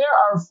 there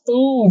are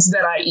foods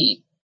that I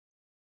eat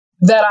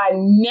that I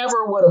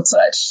never would have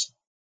touched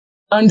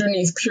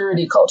underneath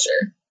purity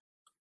culture.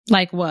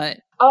 Like what?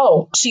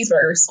 Oh,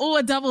 cheeseburgers. Oh,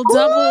 a double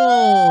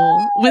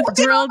with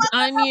grilled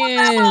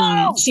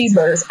onions.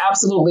 Cheeseburgers,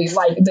 absolutely.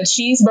 Like the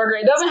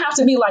cheeseburger, it doesn't have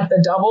to be like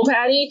the double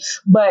patty,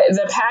 but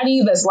the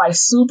patty that's like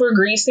super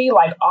greasy,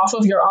 like off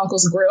of your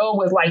uncle's grill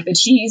with like the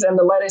cheese and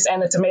the lettuce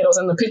and the tomatoes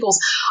and the pickles,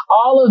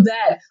 all of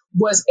that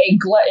was a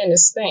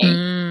gluttonous thing.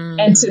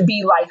 And to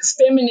be like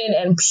feminine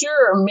and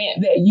pure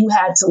meant that you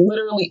had to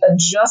literally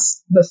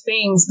adjust the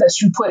things that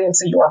you put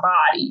into your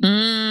body.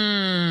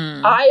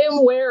 I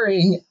am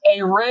wearing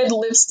a red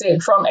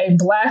lipstick from a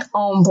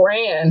Black-owned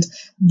brand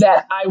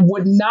that I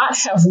would not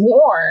have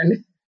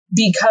worn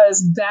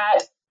because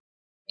that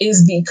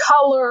is the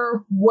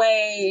color,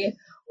 way,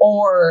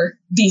 or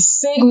the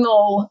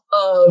signal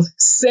of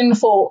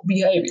sinful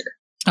behavior.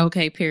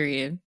 Okay,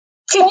 period.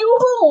 Can you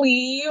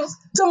believe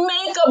the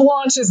makeup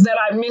launches that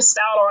I missed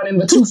out on in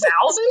the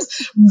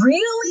 2000s?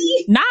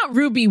 Really? Not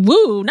Ruby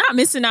Woo. Not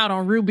missing out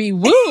on Ruby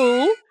Woo.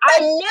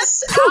 I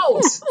missed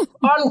out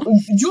on,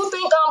 you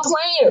think I'm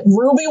playing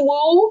Ruby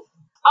Woo?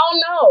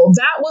 Oh no,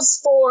 that was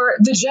for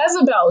the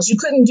Jezebels. You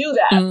couldn't do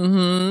that.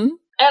 Mm-hmm. And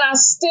I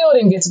still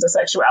didn't get to the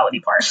sexuality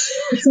part.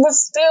 But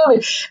still,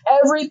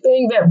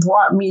 everything that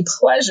brought me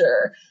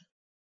pleasure,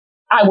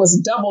 I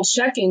was double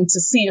checking to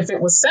see if it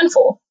was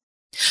sinful.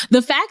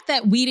 The fact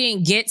that we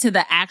didn't get to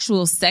the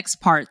actual sex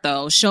part,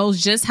 though,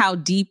 shows just how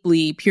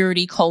deeply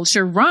purity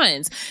culture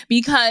runs,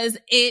 because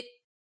it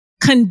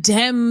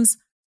condemns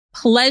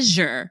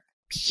pleasure,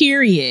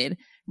 period.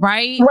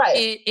 Right?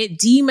 It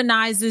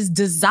demonizes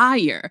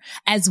desire.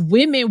 As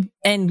women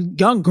and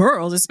young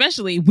girls,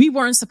 especially, we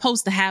weren't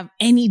supposed to have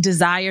any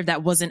desire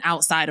that wasn't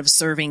outside of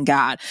serving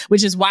God,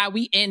 which is why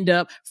we end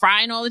up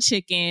frying all the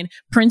chicken,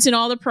 printing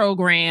all the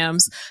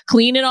programs,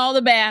 cleaning all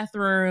the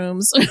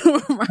bathrooms,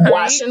 right?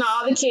 Washing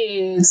all the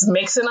kids,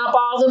 mixing up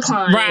all the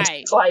punch,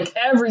 right? Like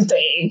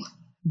everything.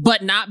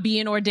 But not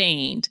being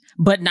ordained,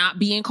 but not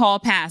being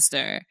called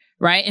pastor.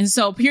 Right. And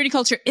so purity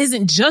culture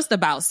isn't just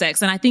about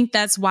sex. And I think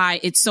that's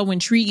why it's so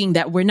intriguing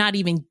that we're not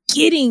even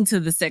getting to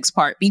the sex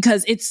part,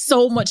 because it's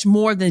so much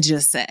more than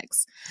just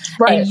sex.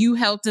 Right. And you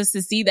helped us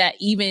to see that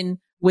even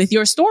with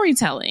your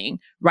storytelling,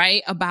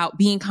 right? About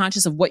being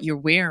conscious of what you're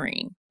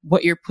wearing,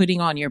 what you're putting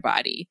on your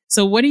body.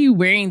 So what are you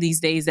wearing these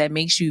days that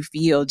makes you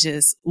feel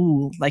just,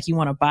 ooh, like you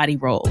want a body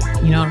roll?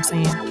 You know what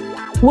I'm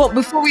saying? Well,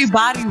 before we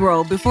body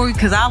roll,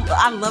 because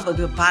I love a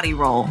good body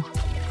roll.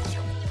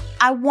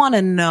 I want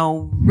to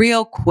know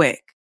real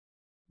quick,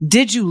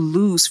 did you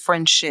lose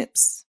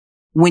friendships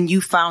when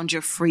you found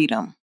your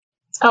freedom?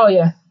 Oh,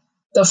 yeah.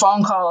 The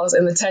phone calls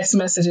and the text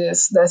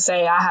messages that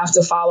say I have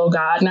to follow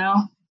God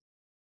now.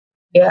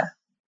 Yeah.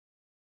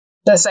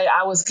 That say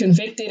I was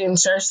convicted in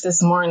church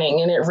this morning,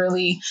 and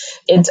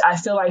I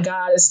feel like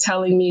God is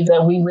telling me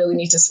that we really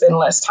need to spend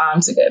less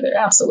time together.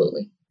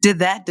 Absolutely. Did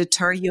that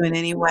deter you in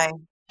any way?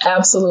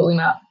 Absolutely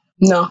not.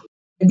 No.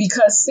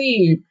 Because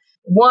see,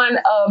 one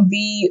of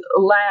the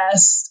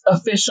last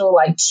official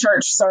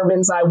church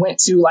sermons I went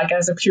to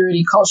as a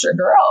purity culture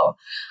girl,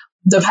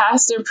 the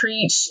pastor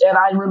preached, and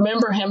I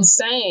remember him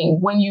saying,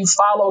 when you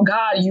follow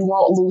God, you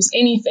won't lose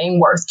anything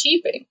worth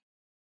keeping.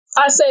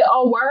 I say,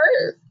 oh,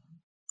 word.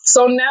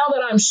 So now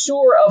that I'm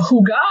sure of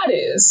who God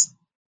is,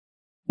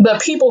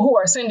 the people who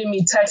are sending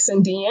me texts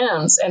and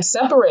DMs and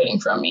separating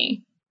from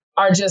me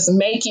are just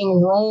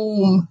making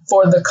room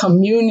for the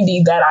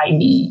community that I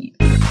need.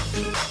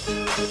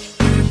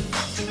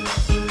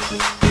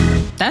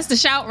 That's the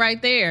shout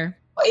right there.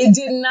 It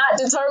did not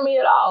deter me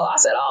at all. I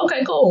said, oh,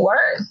 okay, cool,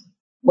 word.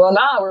 Well,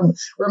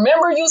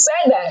 remember you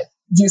said that.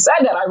 You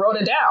said that. I wrote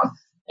it down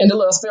in the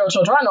little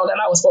spiritual journal that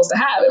I was supposed to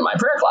have in my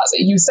prayer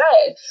closet. You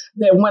said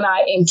that when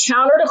I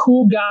encountered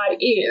who God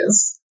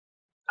is,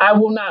 I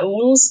will not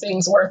lose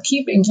things worth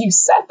keeping. You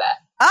said that.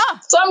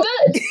 So I'm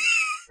good.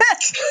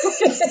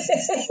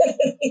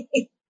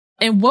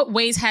 In what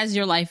ways has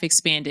your life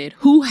expanded?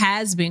 Who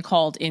has been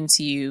called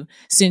into you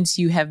since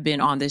you have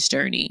been on this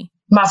journey?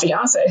 My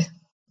fiance,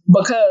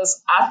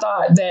 because I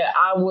thought that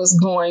I was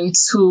going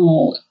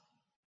to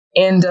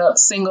end up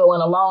single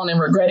and alone and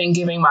regretting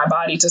giving my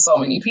body to so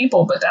many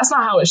people, but that's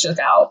not how it shook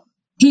out.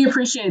 He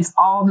appreciates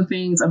all the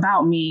things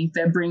about me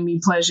that bring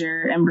me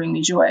pleasure and bring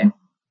me joy.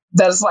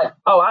 That's like,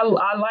 oh,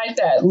 I like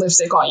that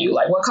lipstick on you.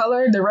 Like, what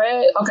color? The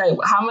red? Okay,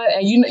 how much?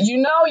 And you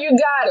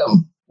got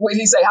him. What did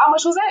he say? How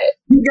much was that?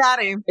 You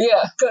got him.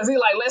 Yeah, because he's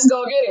like, let's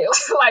go get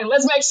it.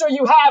 Let's make sure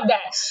you have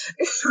that.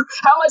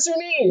 How much you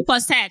need?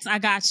 Plus tax, I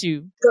got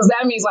you. Because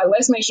that means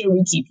let's make sure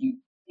we keep you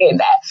in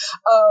that.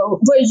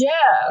 But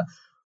yeah,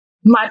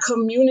 my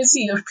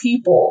community of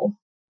people,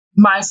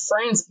 my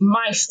friends,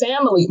 my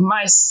family,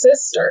 my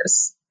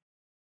sisters,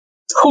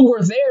 who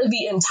were there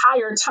the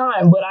entire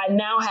time, but I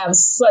now have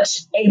such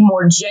a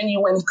more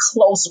genuine,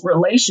 close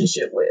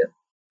relationship with.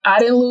 I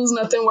didn't lose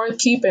nothing worth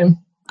keeping.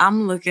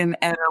 I'm looking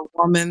at a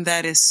woman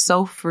that is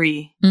so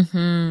free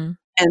and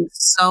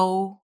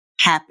so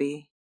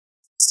happy,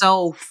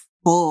 so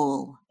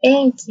full.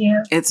 Thank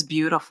you. It's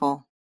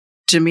beautiful.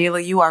 Jamila,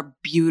 you are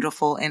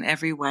beautiful in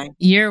every way.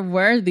 You're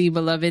worthy,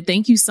 beloved.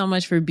 Thank you so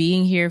much for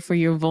being here, for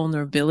your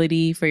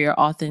vulnerability, for your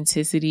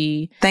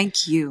authenticity.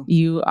 Thank you.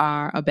 You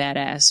are a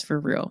badass for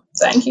real.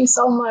 Thank you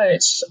so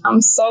much.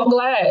 I'm so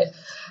glad.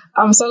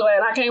 I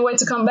can't wait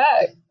to come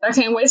back.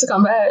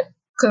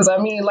 Because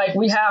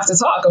we have to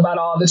talk about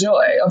all the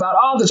joy,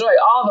 all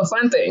the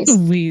fun things.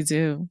 We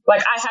do.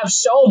 Like, I have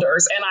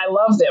shoulders and I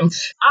love them.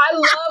 I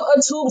love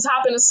a tube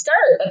top and a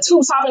skirt, a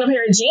tube top and a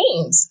pair of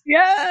jeans.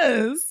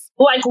 Yes.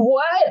 Like,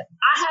 what?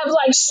 I have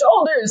like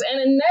shoulders and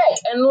a neck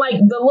and like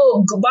the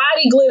little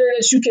body glitter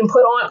that you can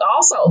put on.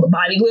 Also, the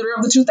body glitter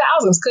of the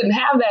 2000s couldn't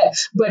have that.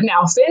 But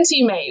now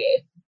Fenty made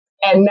it.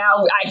 And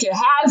now I can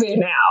have it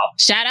now.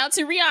 Shout out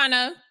to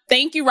Rihanna.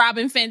 Thank you,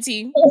 Robin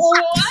Fenty.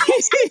 What?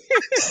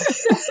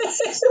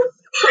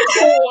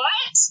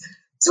 What?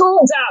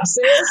 Tube tops,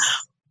 sis.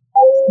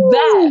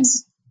 That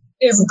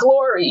is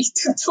glory.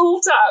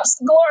 Tube tops,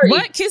 glory.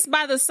 What? Kissed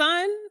by the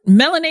Sun?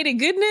 Melanated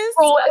goodness?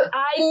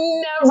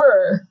 I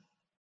never.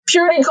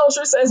 Purity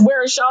culture says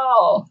wear a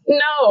shawl.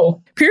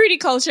 No. Purity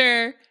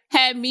culture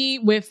had me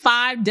with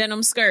 5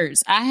 denim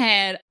skirts. I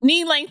had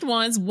knee-length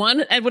ones, one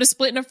with a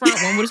split in the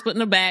front, one with a split in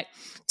the back,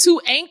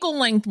 2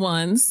 ankle-length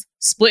ones,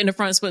 split in the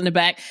front, split in the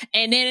back.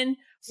 And then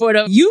for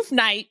the youth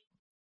night,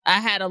 I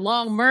had a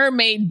long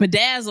mermaid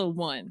bedazzled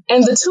one.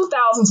 And the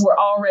 2000s were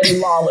already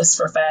lawless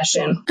for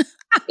fashion.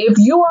 If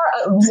you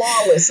are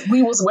lawless,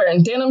 we was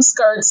wearing denim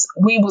skirts,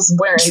 we was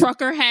wearing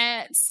trucker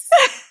hats,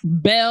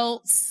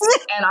 belts.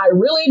 And I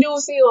really do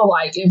feel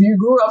like if you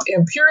grew up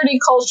in purity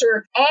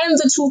culture and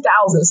the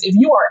 2000s, if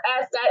you are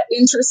at that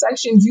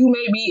intersection, you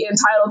may be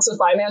entitled to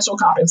financial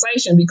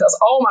compensation because,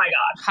 oh my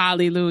God.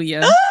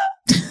 Hallelujah.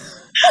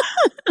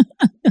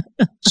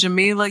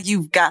 Jamila,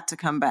 you've got to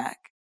come back.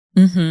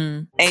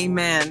 Mm-hmm.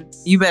 Amen.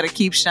 You better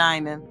keep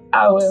shining.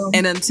 I will.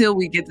 And until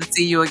we get to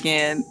see you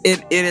again,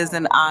 it is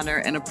an honor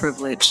and a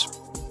privilege.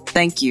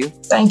 Thank you.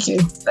 Thank you.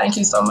 Thank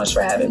you so much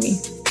for having me.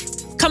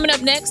 Coming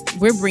up next,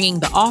 we're bringing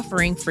the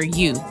offering for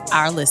you,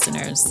 our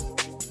listeners.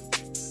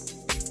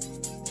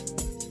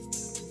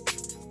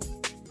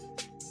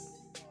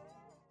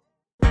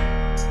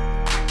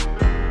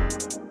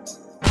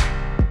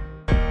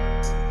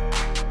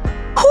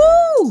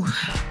 Whew!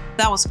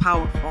 That was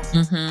powerful.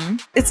 Mm-hmm.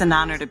 It's an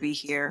honor to be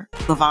here,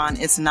 Lavon.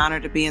 It's an honor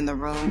to be in the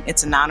room.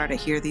 It's an honor to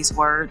hear these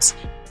words.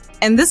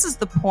 And this is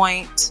the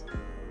point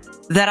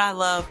that I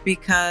love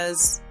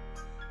because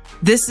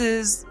this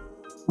is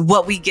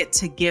what we get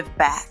to give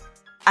back.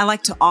 I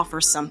like to offer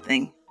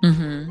something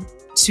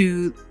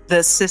to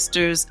the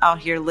sisters out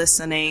here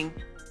listening.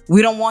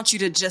 We don't want you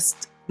to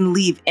just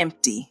leave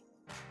empty.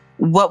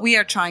 What we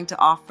are trying to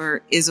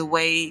offer is a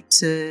way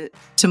to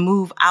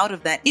move out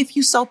of that, if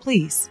you so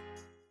please.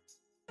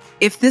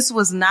 If this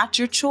was not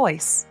your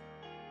choice,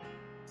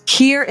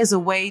 here is a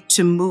way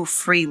to move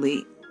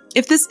freely.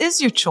 If this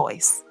is your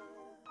choice,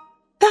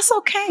 that's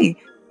okay.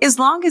 As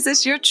long as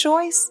it's your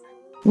choice,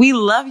 we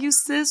love you,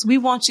 sis. We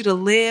want you to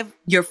live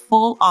your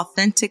full,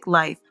 authentic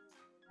life.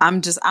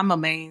 I'm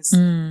amazed.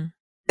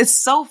 It's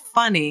so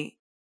funny.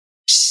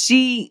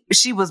 She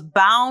was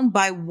bound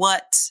by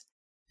what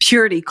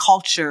purity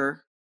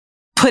culture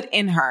put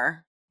in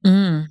her.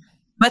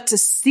 But to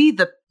see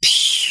the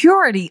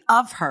purity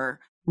of her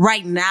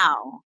right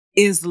now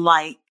is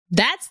like...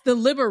 That's the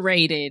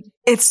liberated.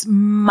 It's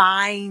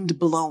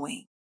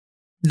mind-blowing.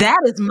 That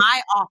is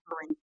my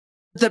offering.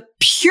 The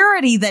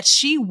purity that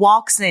she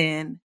walks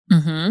in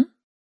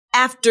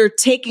after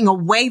taking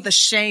away the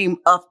shame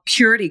of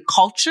purity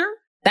culture.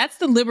 That's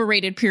the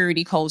liberated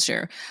purity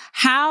culture.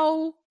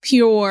 How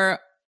pure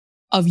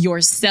of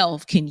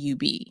yourself can you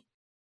be?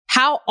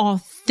 How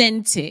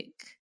authentic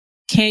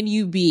can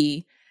you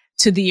be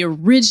to the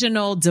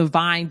original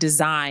divine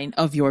design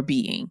of your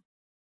being?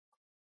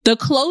 The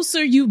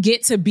closer you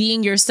get to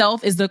being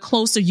yourself is the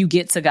closer you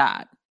get to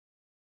God.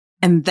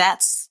 And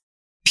that's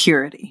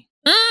purity.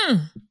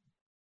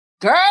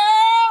 Girl!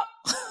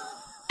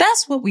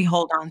 That's what we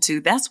hold on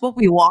to. That's what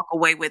we walk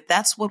away with.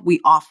 That's what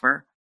we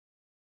offer.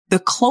 The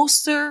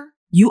closer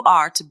you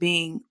are to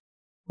being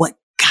what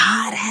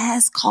God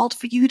has called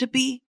for you to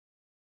be,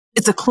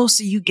 it's the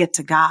closer you get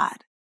to God.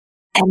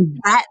 And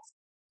that's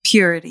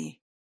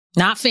purity.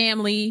 Not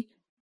family,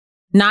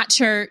 not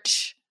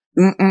church,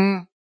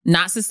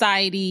 not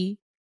society,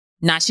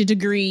 not your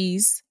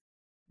degrees,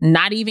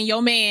 not even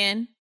your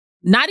man,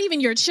 not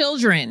even your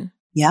children.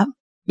 Yep.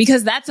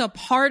 Because that's a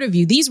part of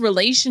you. These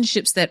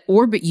relationships that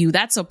orbit you,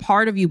 that's a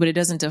part of you, but it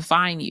doesn't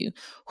define you.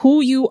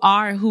 Who you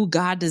are and who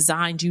God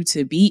designed you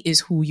to be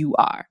is who you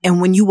are.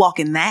 And when you walk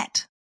in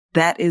that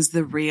is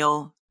the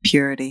real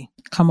purity.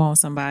 Come on,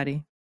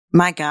 somebody.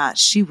 My God,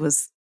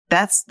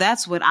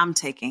 that's what I'm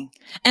taking.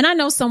 And I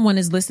know someone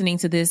is listening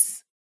to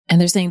this and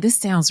they're saying, this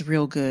sounds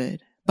real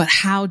good, but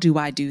how do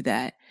I do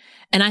that?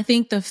 And I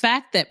think the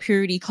fact that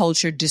purity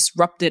culture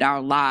disrupted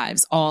our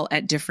lives all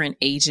at different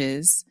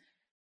ages,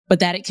 but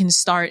that it can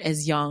start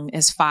as young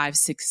as 5,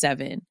 6,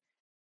 7.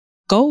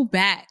 Go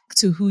back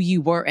to who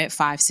you were at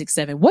 5, 6,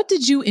 7. What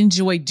did you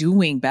enjoy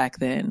doing back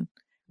then?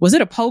 Was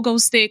it a pogo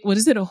stick?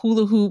 Was it a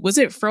hula hoop? Was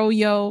it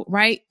froyo,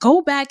 right?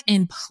 Go back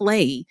and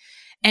play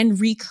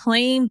and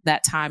reclaim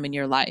that time in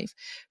your life.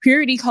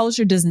 Purity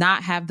culture does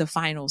not have the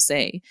final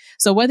say.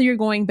 So whether you're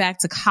going back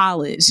to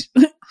college,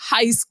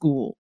 high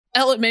school,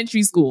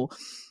 elementary school,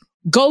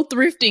 go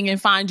thrifting and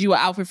find you an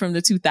outfit from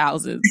the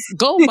 2000s.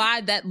 Go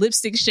buy that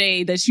lipstick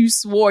shade that you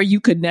swore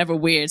you could never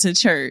wear to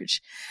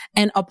church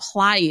and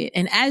apply it.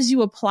 And as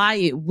you apply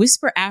it,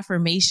 whisper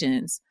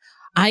affirmations.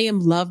 I am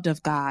loved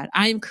of God.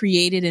 I am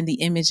created in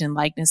the image and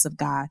likeness of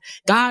God.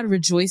 God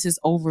rejoices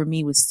over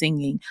me with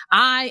singing.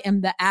 I am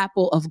the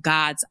apple of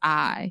God's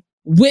eye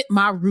with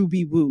my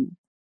Ruby Woo.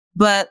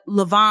 But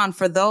LaVon,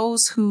 for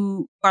those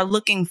who are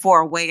looking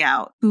for a way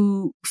out,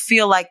 who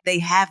feel like they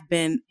have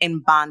been in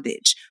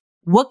bondage,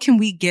 what can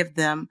we give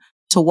them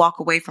to walk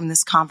away from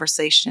this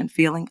conversation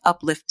feeling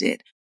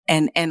uplifted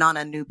and on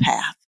a new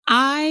path?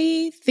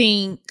 I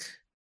think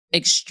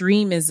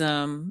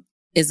extremism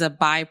is a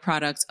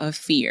byproduct of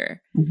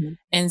fear. Mm-hmm.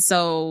 And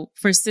so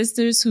for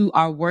sisters who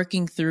are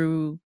working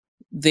through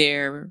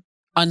their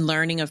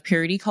unlearning of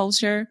purity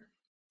culture,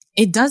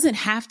 it doesn't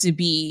have to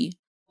be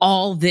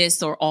all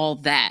this or all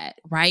that,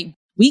 right?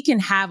 We can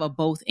have a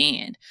both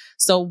and.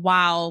 So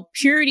while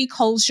purity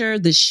culture,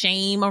 the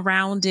shame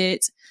around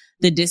it,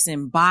 the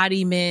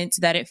disembodiment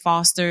that it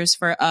fosters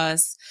for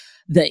us,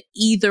 the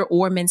either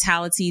or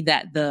mentality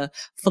that the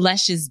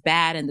flesh is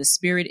bad and the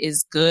spirit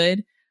is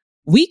good,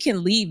 we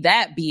can leave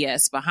that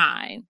BS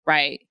behind,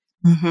 right?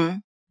 Mm-hmm.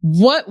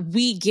 What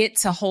we get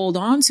to hold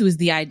on to is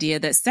the idea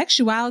that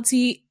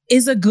sexuality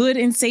is a good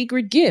and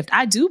sacred gift.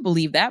 I do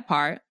believe that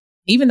part.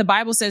 Even the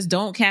Bible says,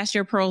 don't cast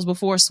your pearls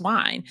before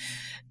swine.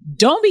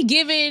 Don't be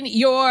giving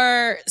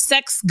your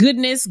sex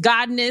goodness,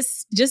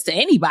 godness just to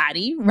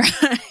anybody,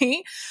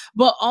 right?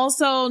 But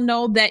also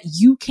know that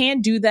you can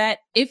do that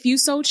if you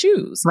so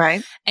choose.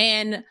 Right.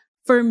 And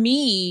for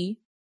me,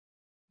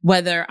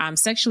 whether I'm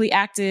sexually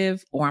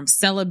active or I'm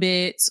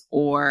celibate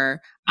or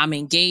I'm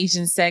engaged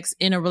in sex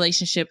in a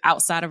relationship,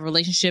 outside of a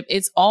relationship,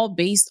 it's all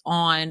based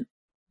on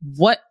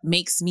what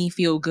makes me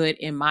feel good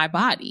in my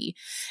body.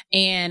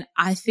 And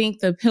I think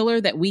the pillar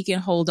that we can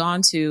hold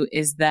on to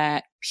is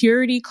that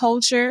purity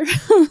culture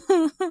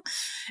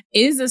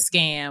is a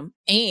scam,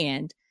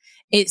 and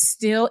it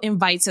still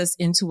invites us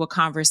into a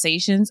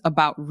conversations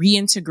about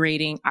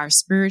reintegrating our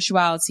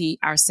spirituality,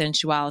 our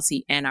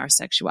sensuality, and our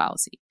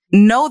sexuality.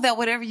 Know that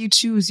whatever you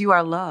choose, you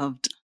are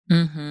loved.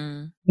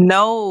 Mm-hmm.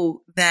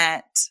 Know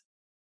that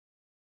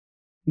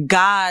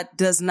God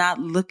does not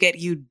look at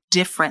you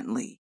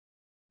differently.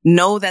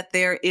 Know that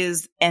there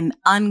is an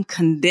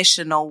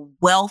unconditional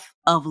wealth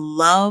of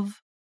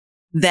love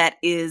that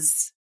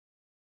is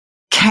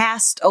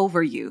cast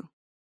over you.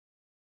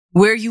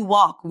 Where you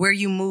walk, where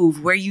you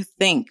move, where you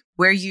think,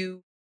 where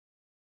you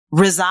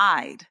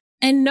reside.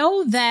 And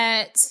know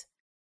that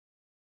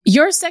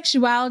your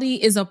sexuality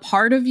is a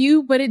part of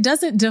you, but it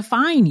doesn't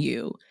define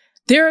you.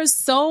 There are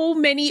so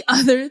many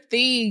other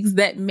things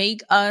that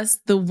make us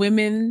the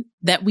women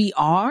that we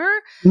are.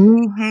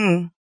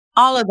 Mm-hmm.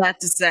 All of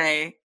that to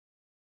say,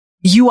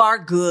 you are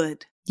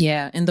good.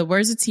 Yeah. In the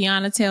words of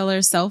Tiana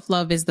Taylor,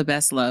 self-love is the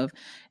best love.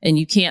 And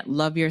you can't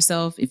love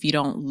yourself if you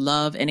don't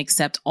love and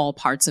accept all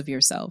parts of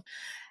yourself.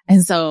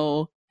 And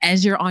so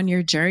as you're on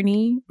your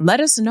journey, let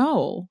us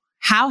know.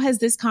 How has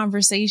this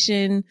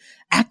conversation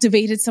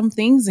activated some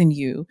things in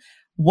you?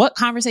 What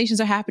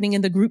conversations are happening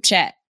in the group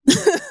chat?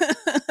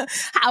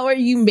 How are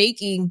you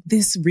making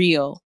this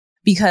real?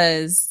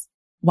 Because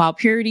while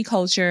purity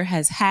culture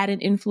has had an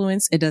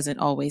influence, it doesn't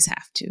always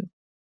have to.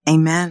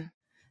 Amen.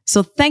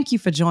 So thank you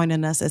for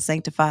joining us at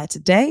Sanctified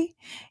today.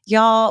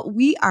 Y'all,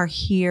 we are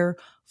here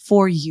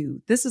for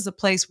you. This is a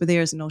place where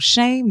there is no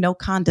shame, no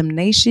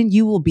condemnation.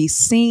 You will be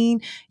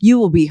seen, you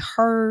will be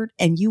heard,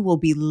 and you will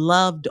be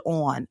loved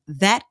on.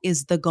 That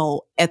is the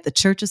goal at the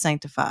Church of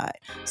Sanctified.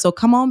 So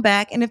come on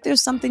back. And if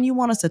there's something you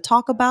want us to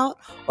talk about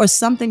or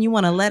something you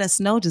want to let us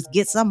know, just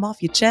get something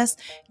off your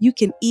chest, you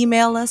can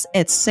email us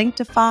at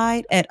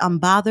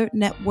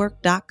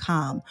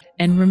sanctified@unbotherednetwork.com.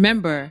 And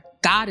remember,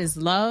 God is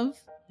love,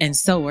 and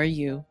so are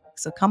you.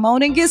 So come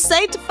on and get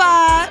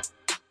sanctified.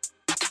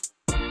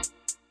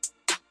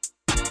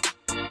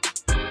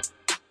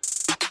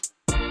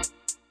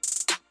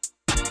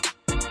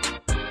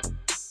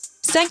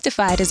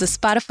 Sanctified is a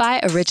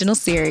Spotify original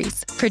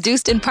series,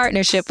 produced in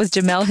partnership with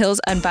Jamel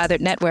Hill's Unbothered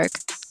Network,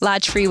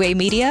 Lodge Freeway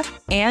Media,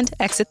 and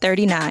Exit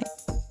 39.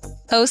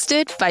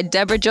 Hosted by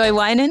Deborah Joy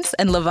Winans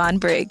and LaVon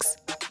Briggs.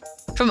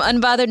 From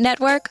Unbothered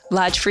Network,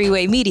 Lodge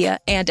Freeway Media,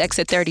 and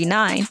Exit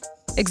 39,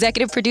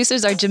 executive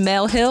producers are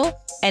Jamel Hill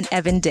and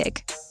Evan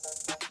Dick.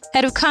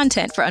 Head of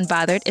content for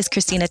Unbothered is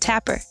Christina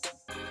Tapper.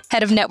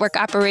 Head of network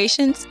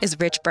operations is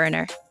Rich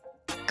Berner.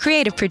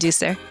 Creative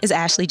producer is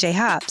Ashley J.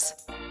 Hobbs.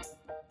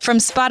 From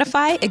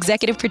Spotify,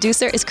 executive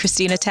producer is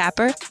Christina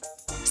Tapper.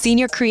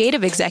 Senior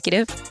creative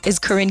executive is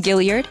Corinne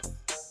Gilliard.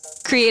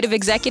 Creative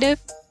executive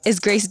is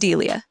Grace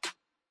Delia.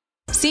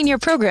 Senior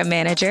program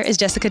manager is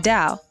Jessica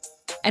Dow.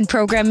 And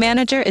program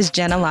manager is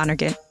Jenna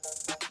Lonergan.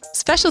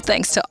 Special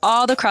thanks to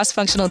all the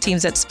cross-functional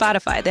teams at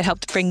Spotify that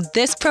helped bring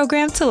this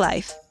program to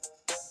life.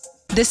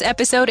 This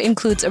episode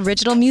includes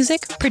original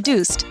music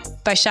produced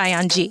by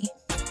Cheyenne G.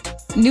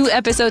 New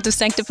episodes of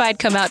Sanctified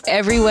come out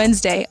every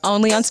Wednesday,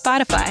 only on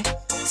Spotify.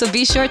 So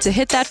be sure to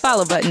hit that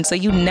follow button so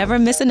you never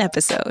miss an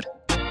episode.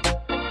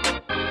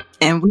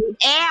 And we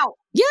out.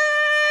 Yay!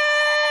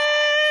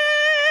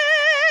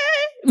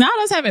 Now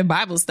let's have a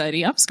Bible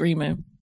study. I'm screaming.